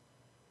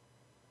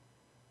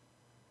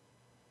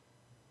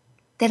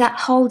that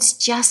upholds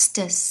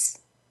justice,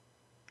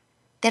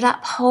 that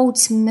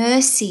upholds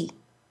mercy,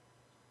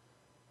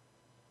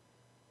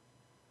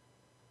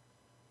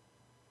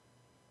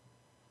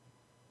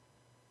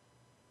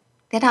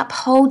 that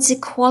upholds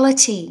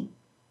equality,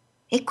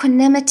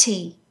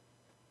 equanimity,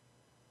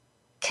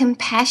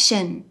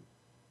 compassion,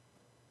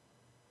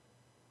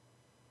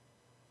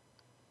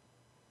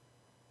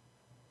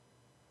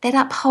 that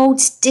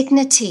upholds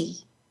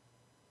dignity,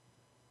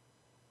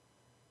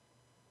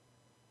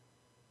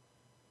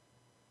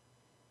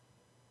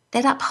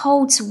 that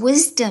upholds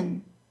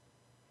wisdom,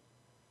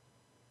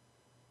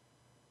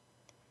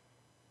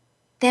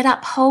 that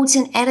upholds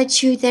an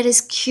attitude that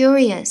is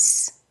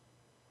curious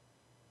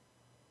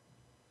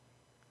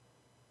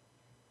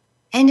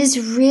and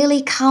is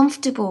really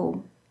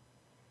comfortable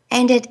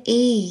and at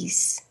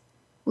ease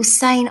with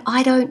saying,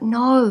 I don't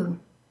know.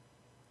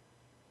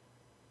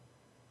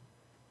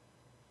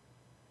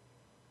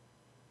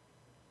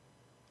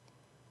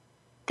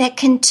 That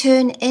can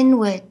turn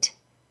inward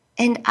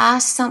and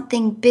ask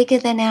something bigger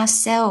than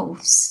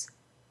ourselves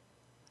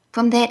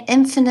from that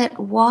infinite,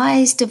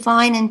 wise,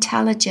 divine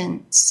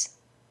intelligence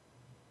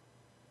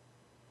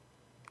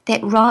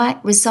that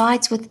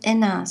resides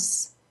within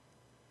us,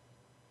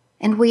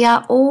 and we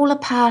are all a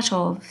part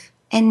of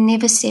and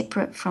never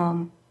separate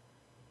from.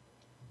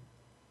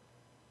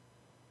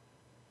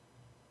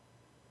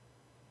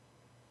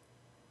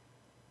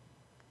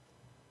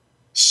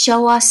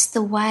 Show us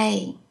the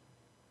way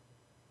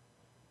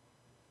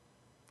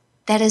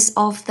that is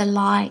of the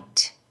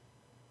light.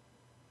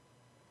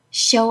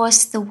 Show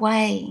us the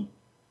way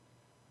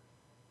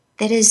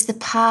that is the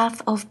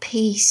path of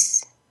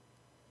peace.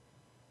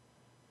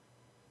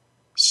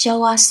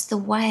 Show us the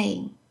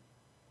way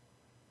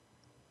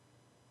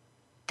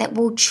that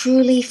will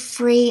truly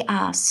free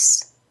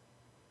us.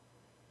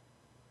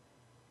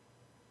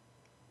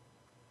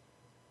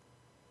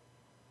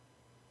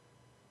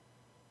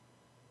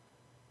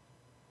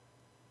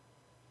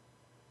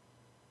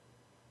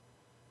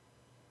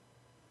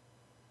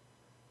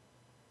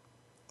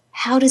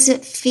 How does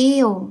it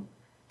feel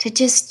to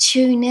just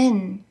tune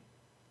in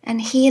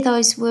and hear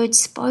those words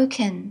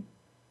spoken?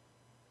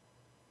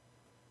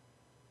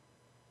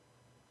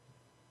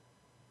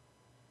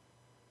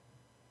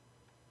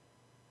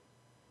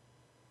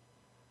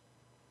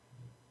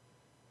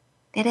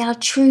 That our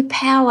true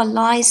power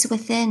lies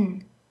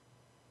within.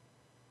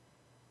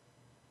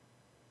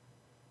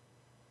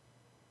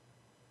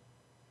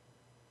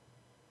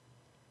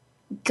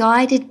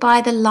 Guided by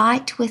the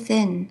light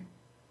within,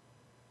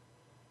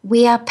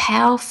 we are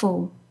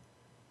powerful,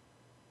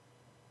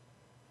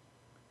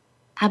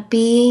 a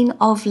being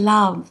of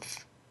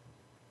love,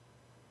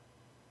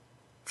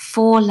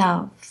 for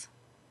love.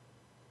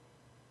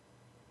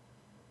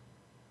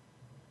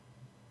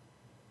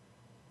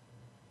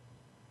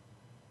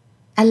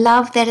 A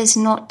love that is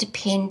not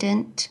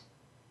dependent,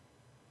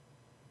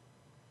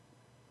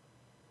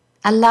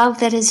 a love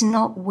that is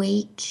not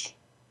weak.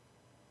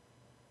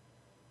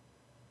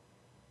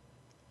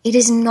 It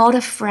is not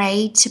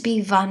afraid to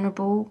be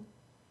vulnerable.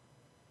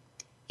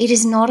 It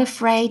is not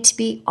afraid to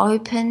be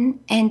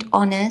open and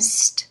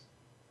honest.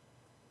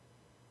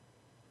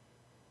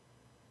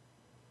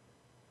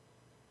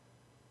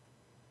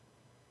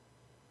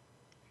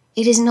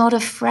 It is not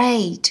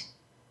afraid,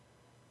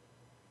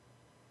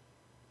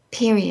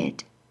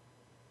 period.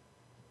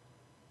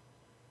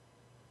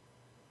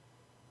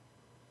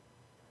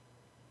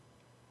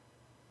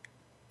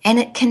 And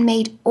it can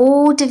meet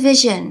all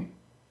division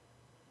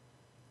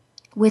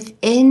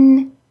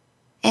within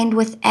and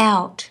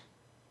without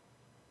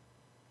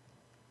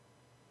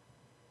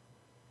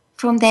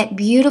from that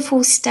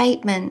beautiful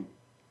statement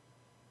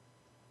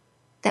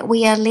that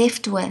we are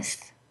left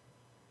with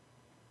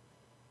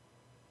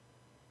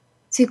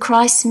through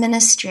Christ's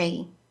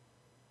ministry.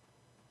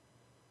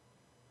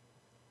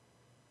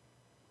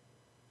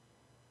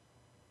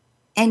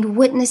 And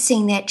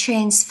witnessing that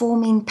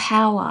transforming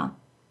power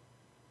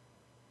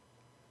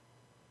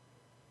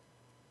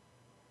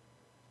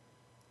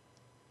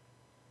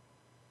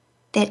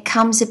that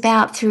comes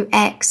about through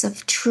acts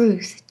of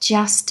truth,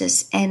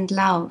 justice, and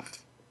love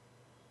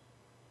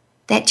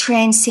that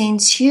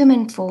transcends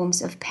human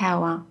forms of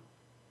power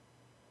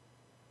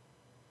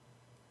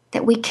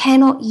that we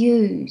cannot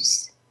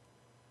use,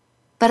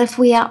 but if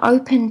we are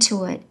open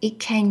to it, it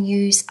can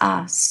use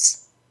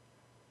us.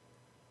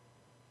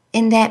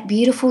 In that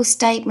beautiful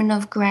statement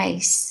of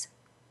grace,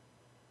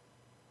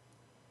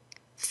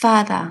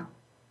 Father,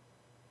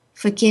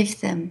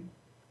 forgive them,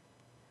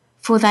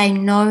 for they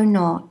know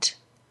not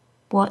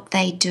what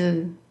they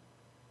do.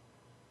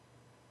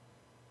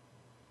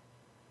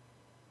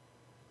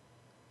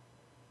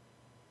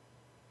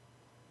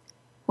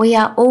 We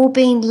are all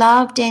being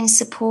loved and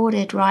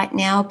supported right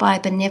now by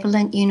a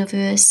benevolent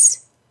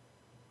universe.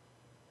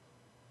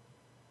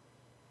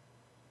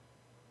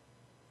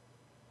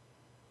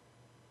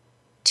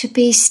 To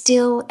be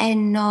still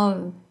and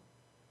know.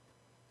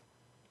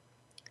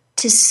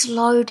 To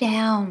slow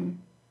down.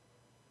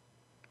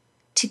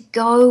 To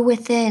go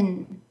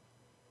within.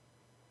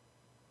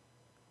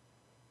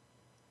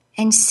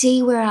 And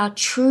see where our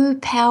true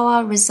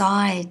power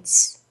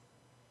resides.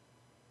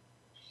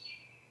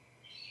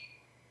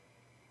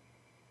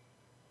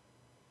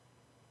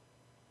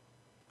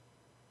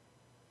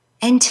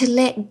 And to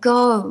let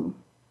go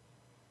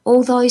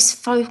all those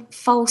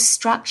false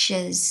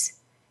structures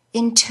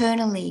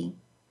internally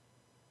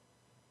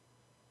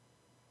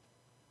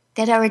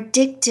that are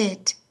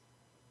addicted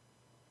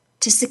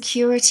to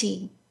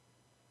security,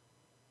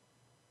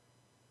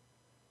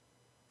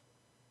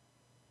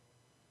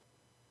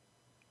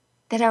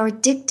 that are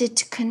addicted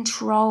to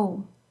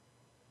control,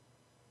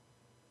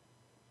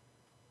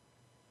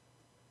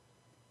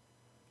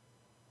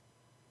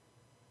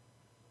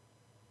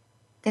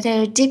 that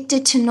are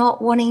addicted to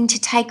not wanting to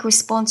take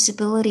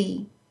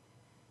responsibility,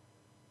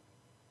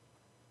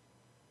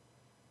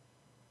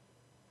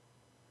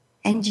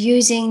 and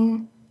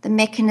using the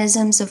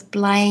mechanisms of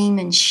blame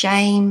and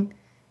shame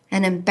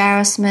and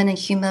embarrassment and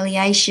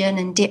humiliation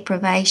and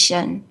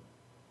deprivation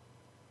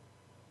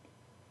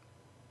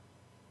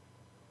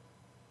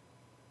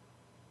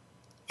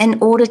in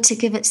order to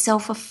give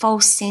itself a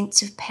false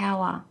sense of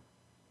power.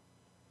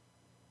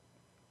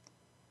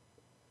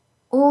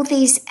 All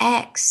these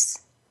acts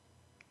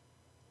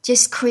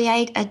just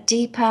create a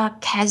deeper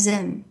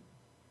chasm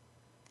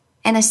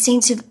and a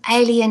sense of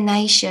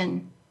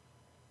alienation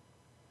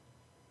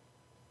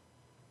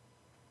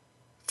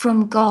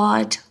from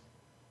God,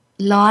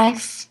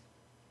 life,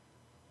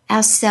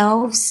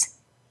 ourselves,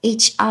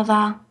 each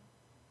other,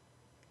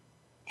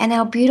 and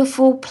our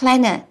beautiful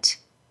planet,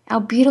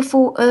 our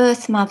beautiful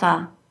Earth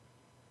Mother.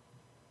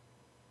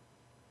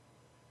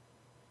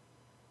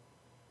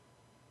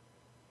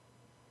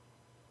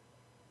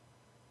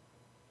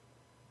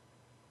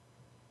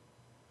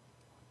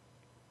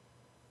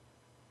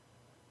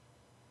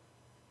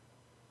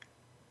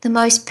 The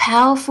most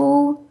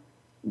powerful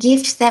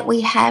gift that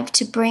we have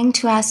to bring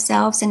to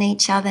ourselves and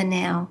each other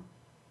now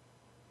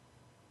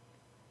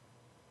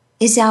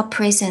is our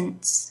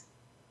presence.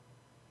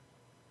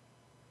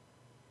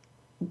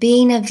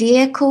 Being a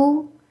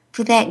vehicle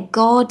for that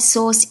God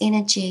source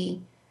energy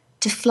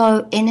to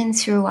flow in and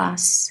through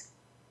us.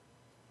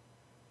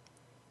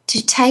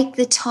 To take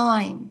the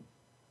time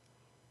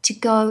to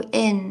go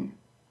in,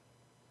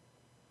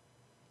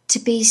 to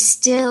be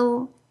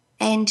still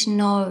and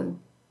know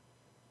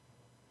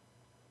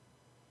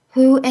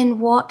who and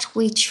what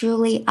we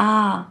truly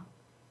are.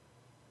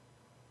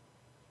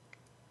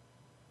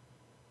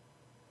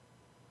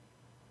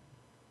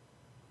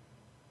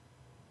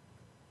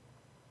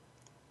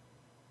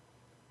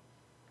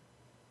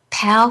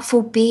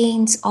 Powerful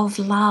beings of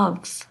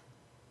love,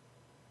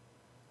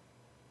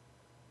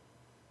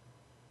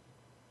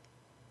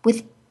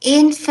 with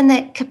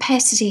infinite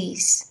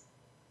capacities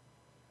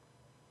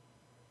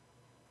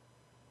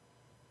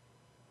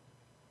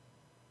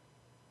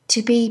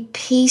to be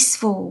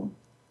peaceful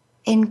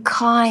and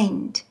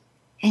kind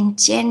and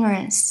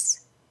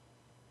generous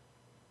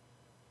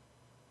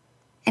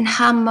and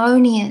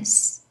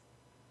harmonious.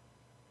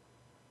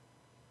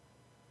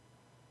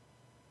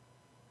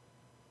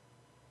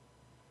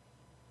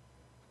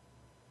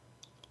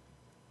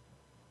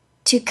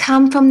 To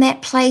come from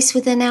that place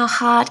within our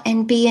heart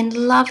and be in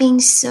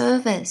loving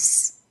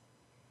service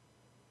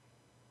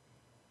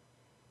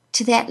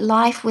to that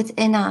life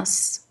within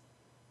us,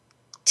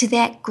 to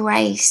that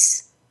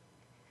grace,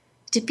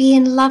 to be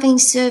in loving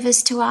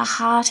service to our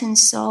heart and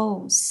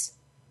souls,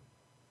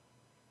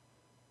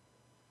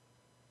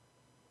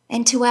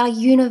 and to our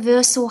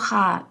universal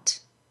heart.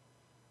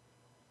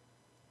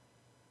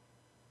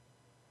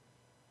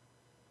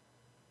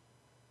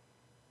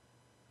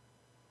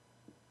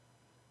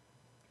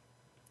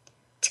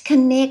 To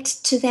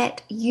connect to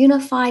that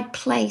unified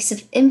place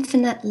of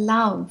infinite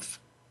love,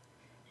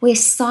 where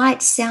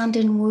sight, sound,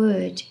 and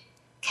word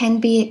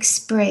can be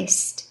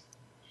expressed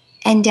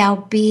and our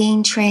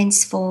being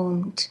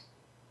transformed.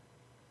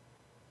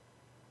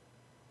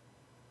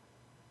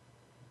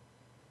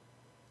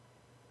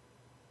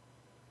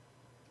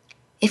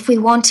 If we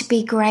want to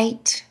be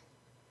great,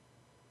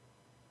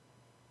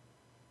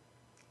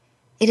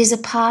 it is a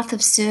path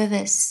of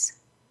service.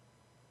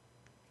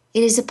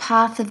 It is a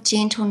path of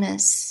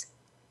gentleness.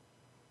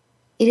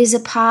 It is a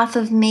path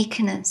of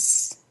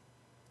meekness.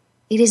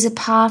 It is a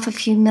path of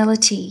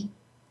humility.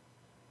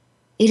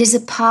 It is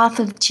a path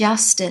of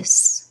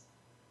justice.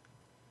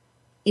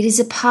 It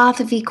is a path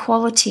of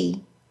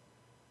equality.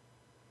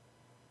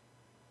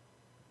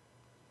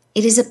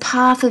 It is a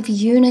path of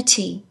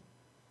unity.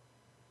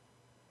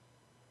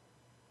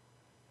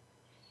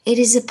 It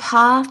is a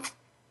path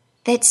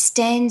that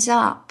stands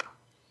up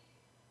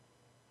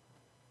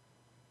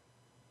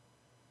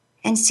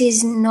and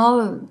says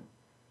no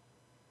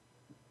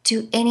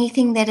to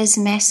anything that is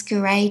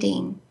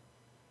masquerading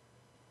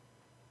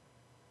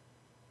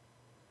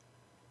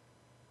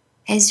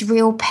as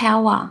real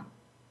power.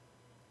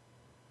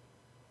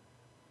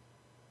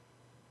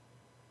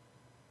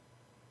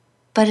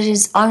 But it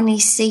is only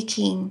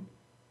seeking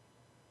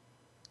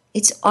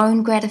its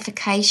own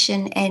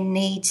gratification and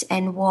needs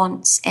and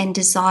wants and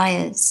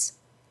desires,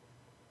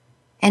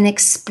 and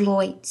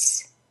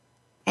exploits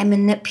and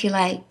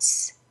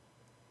manipulates,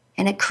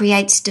 and it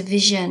creates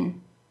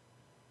division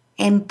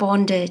and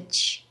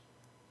bondage,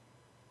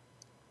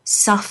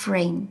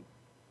 suffering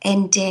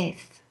and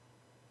death.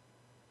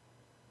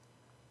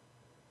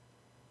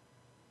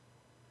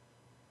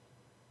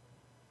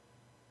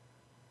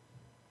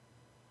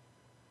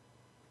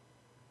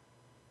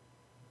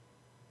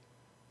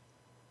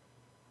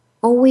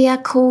 All we are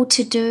called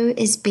to do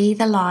is be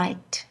the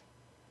light.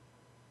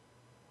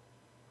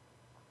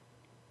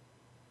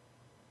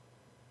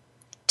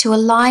 To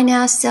align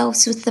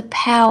ourselves with the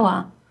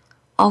power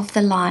of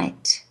the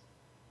light.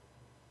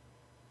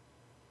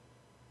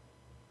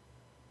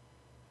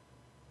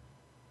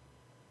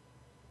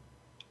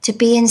 To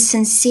be in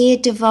sincere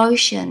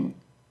devotion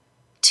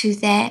to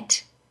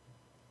that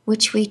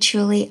which we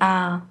truly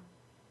are.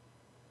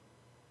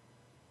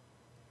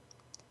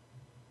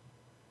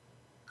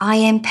 I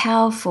am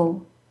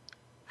powerful,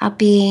 a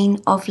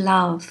being of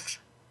love.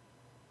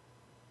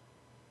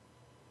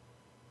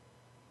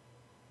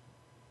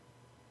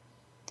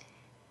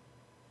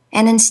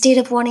 And instead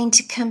of wanting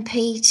to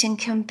compete and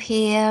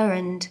compare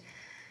and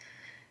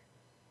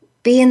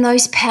be in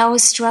those power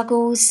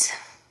struggles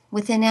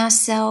within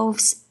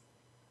ourselves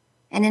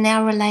and in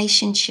our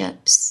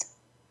relationships,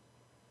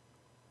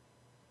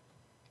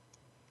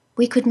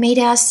 we could meet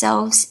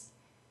ourselves,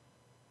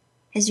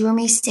 as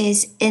Rumi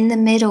says, in the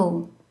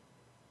middle,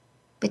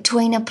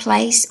 between a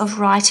place of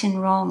right and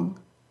wrong.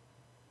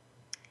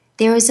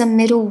 There is a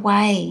middle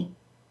way.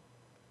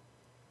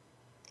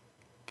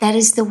 That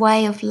is the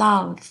way of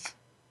love.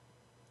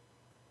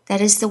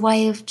 That is the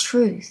way of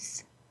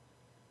truth.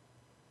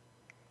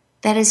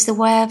 That is the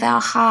way of our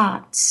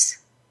hearts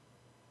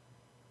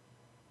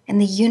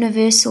and the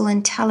universal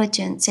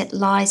intelligence that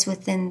lies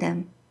within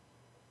them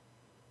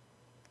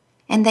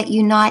and that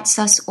unites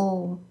us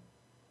all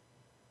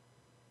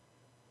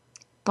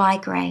by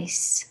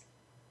grace.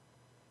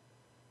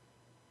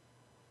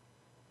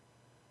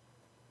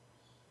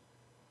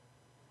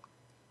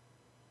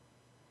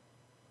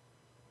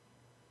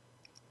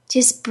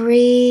 Just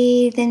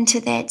breathe into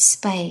that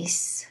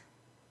space.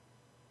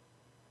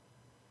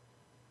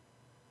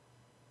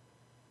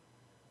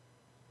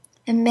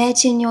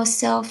 Imagine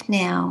yourself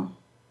now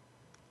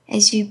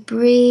as you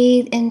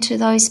breathe into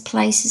those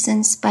places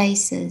and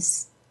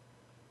spaces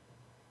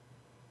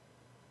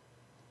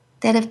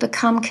that have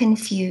become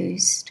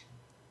confused,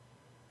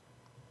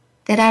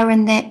 that are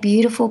in that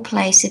beautiful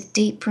place of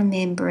deep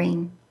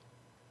remembering.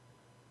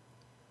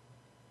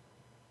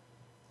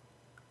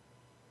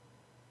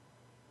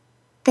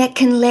 That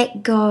can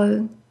let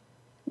go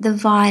the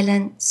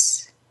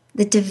violence,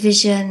 the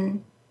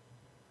division,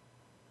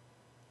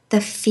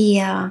 the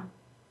fear,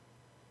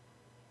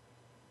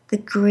 the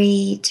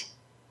greed,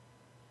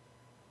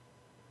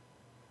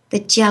 the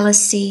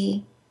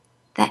jealousy,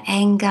 the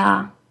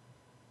anger,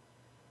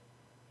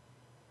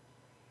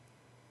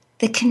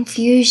 the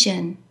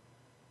confusion,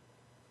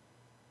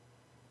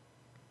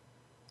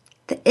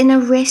 the inner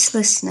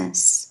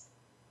restlessness,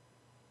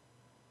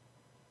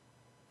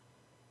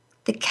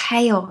 the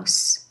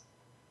chaos.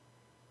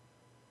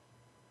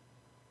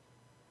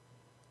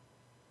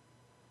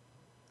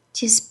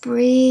 Just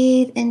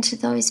breathe into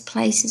those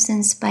places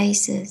and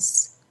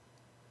spaces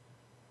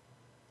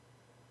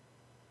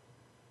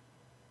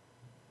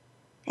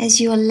as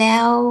you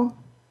allow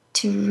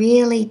to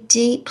really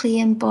deeply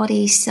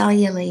embody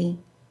cellularly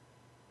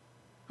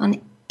on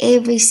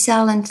every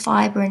cell and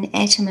fibre and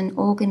atom and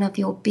organ of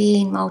your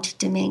being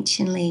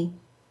multidimensionally.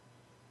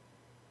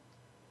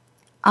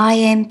 I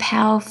am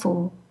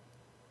powerful,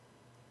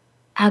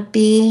 a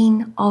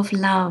being of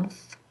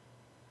love.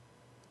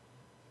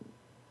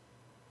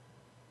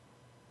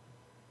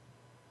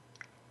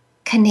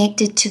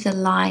 Connected to the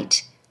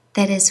light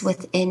that is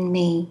within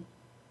me.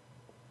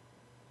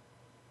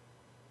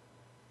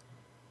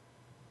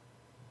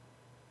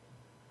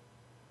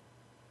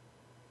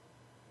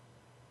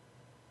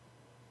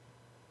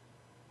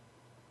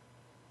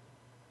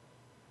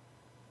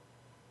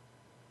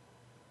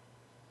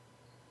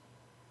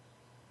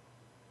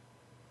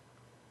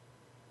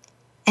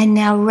 And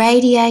now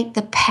radiate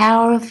the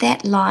power of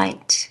that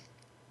light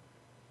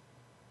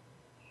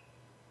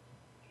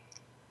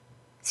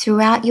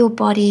throughout your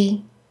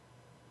body,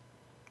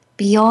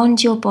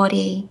 beyond your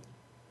body,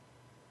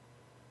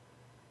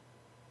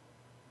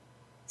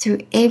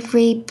 through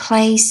every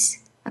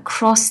place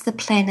across the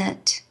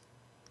planet.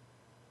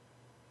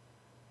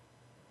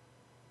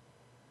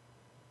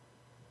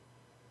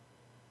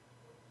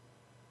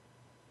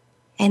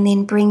 And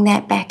then bring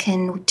that back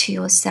into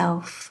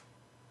yourself.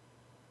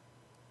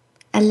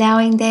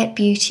 Allowing that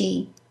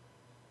beauty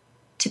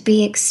to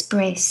be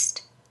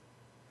expressed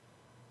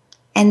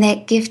and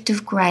that gift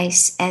of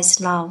grace as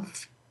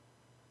love.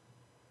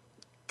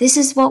 This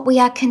is what we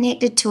are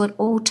connected to at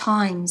all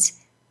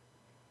times.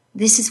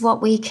 This is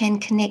what we can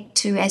connect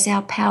to as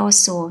our power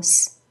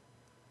source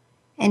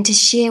and to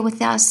share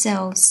with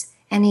ourselves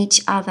and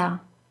each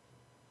other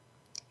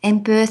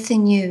and birth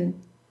anew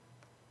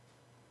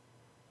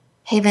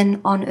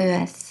heaven on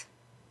earth.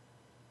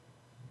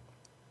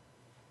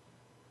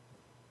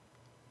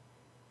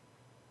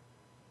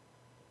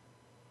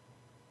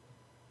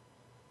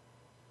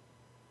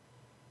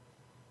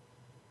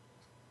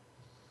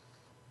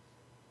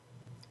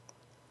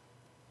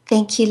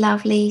 Thank you,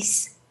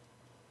 lovelies,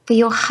 for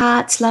your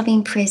heart's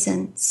loving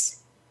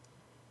presence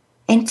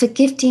and for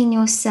gifting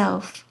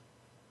yourself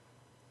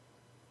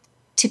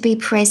to be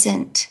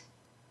present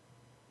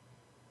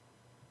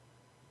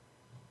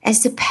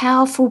as the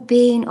powerful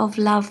being of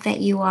love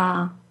that you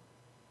are,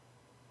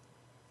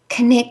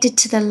 connected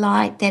to the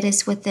light that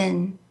is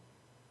within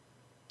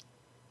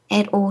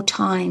at all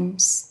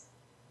times.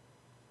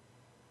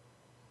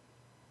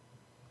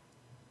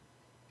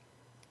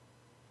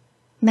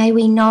 May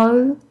we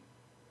know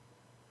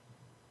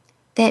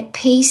that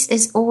peace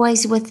is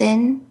always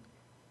within,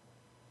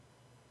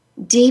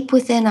 deep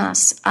within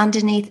us,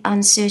 underneath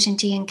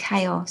uncertainty and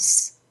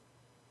chaos.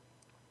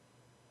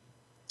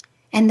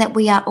 And that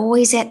we are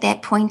always at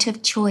that point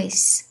of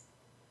choice.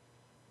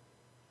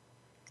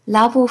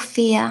 Love or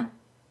fear,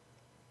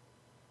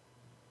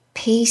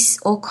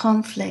 peace or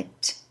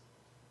conflict.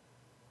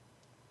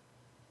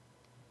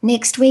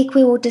 Next week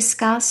we will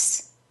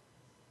discuss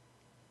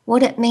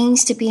what it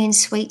means to be in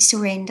sweet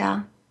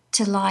surrender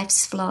to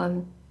life's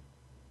flow.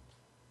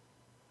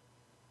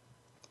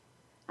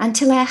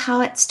 Until our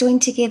hearts join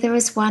together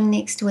as one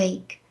next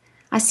week,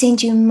 I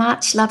send you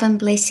much love and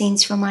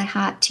blessings from my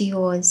heart to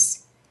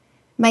yours.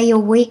 May your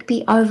week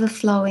be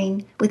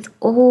overflowing with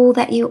all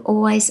that you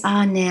always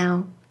are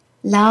now.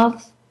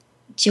 Love,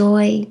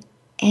 joy,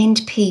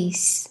 and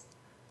peace.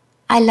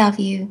 I love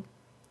you.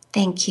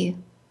 Thank you.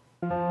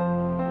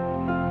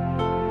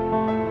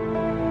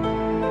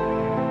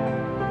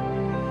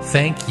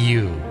 Thank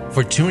you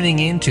for tuning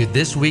in to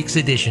this week's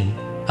edition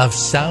of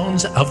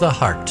Sounds of the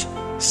Heart.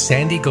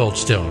 Sandy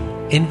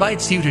Goldstone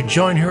invites you to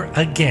join her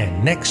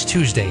again next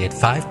Tuesday at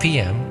 5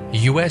 p.m.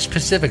 U.S.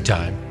 Pacific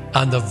Time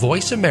on the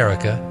Voice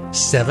America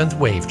 7th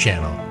Wave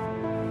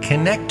Channel.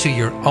 Connect to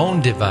your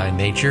own divine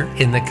nature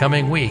in the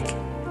coming week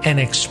and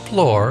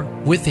explore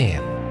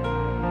within.